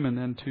name, and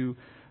then to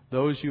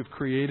those you have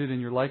created in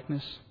your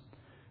likeness,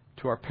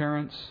 to our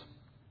parents,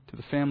 to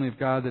the family of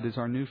God that is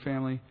our new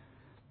family,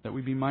 that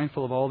we be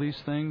mindful of all these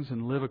things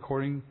and live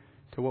according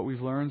to what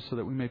we've learned so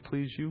that we may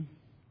please you.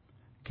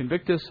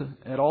 Convict us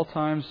at all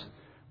times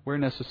where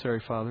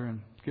necessary, Father,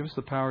 and give us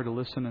the power to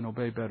listen and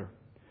obey better.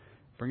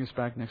 Bring us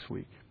back next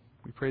week.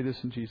 We pray this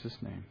in Jesus'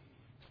 name.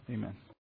 Amen.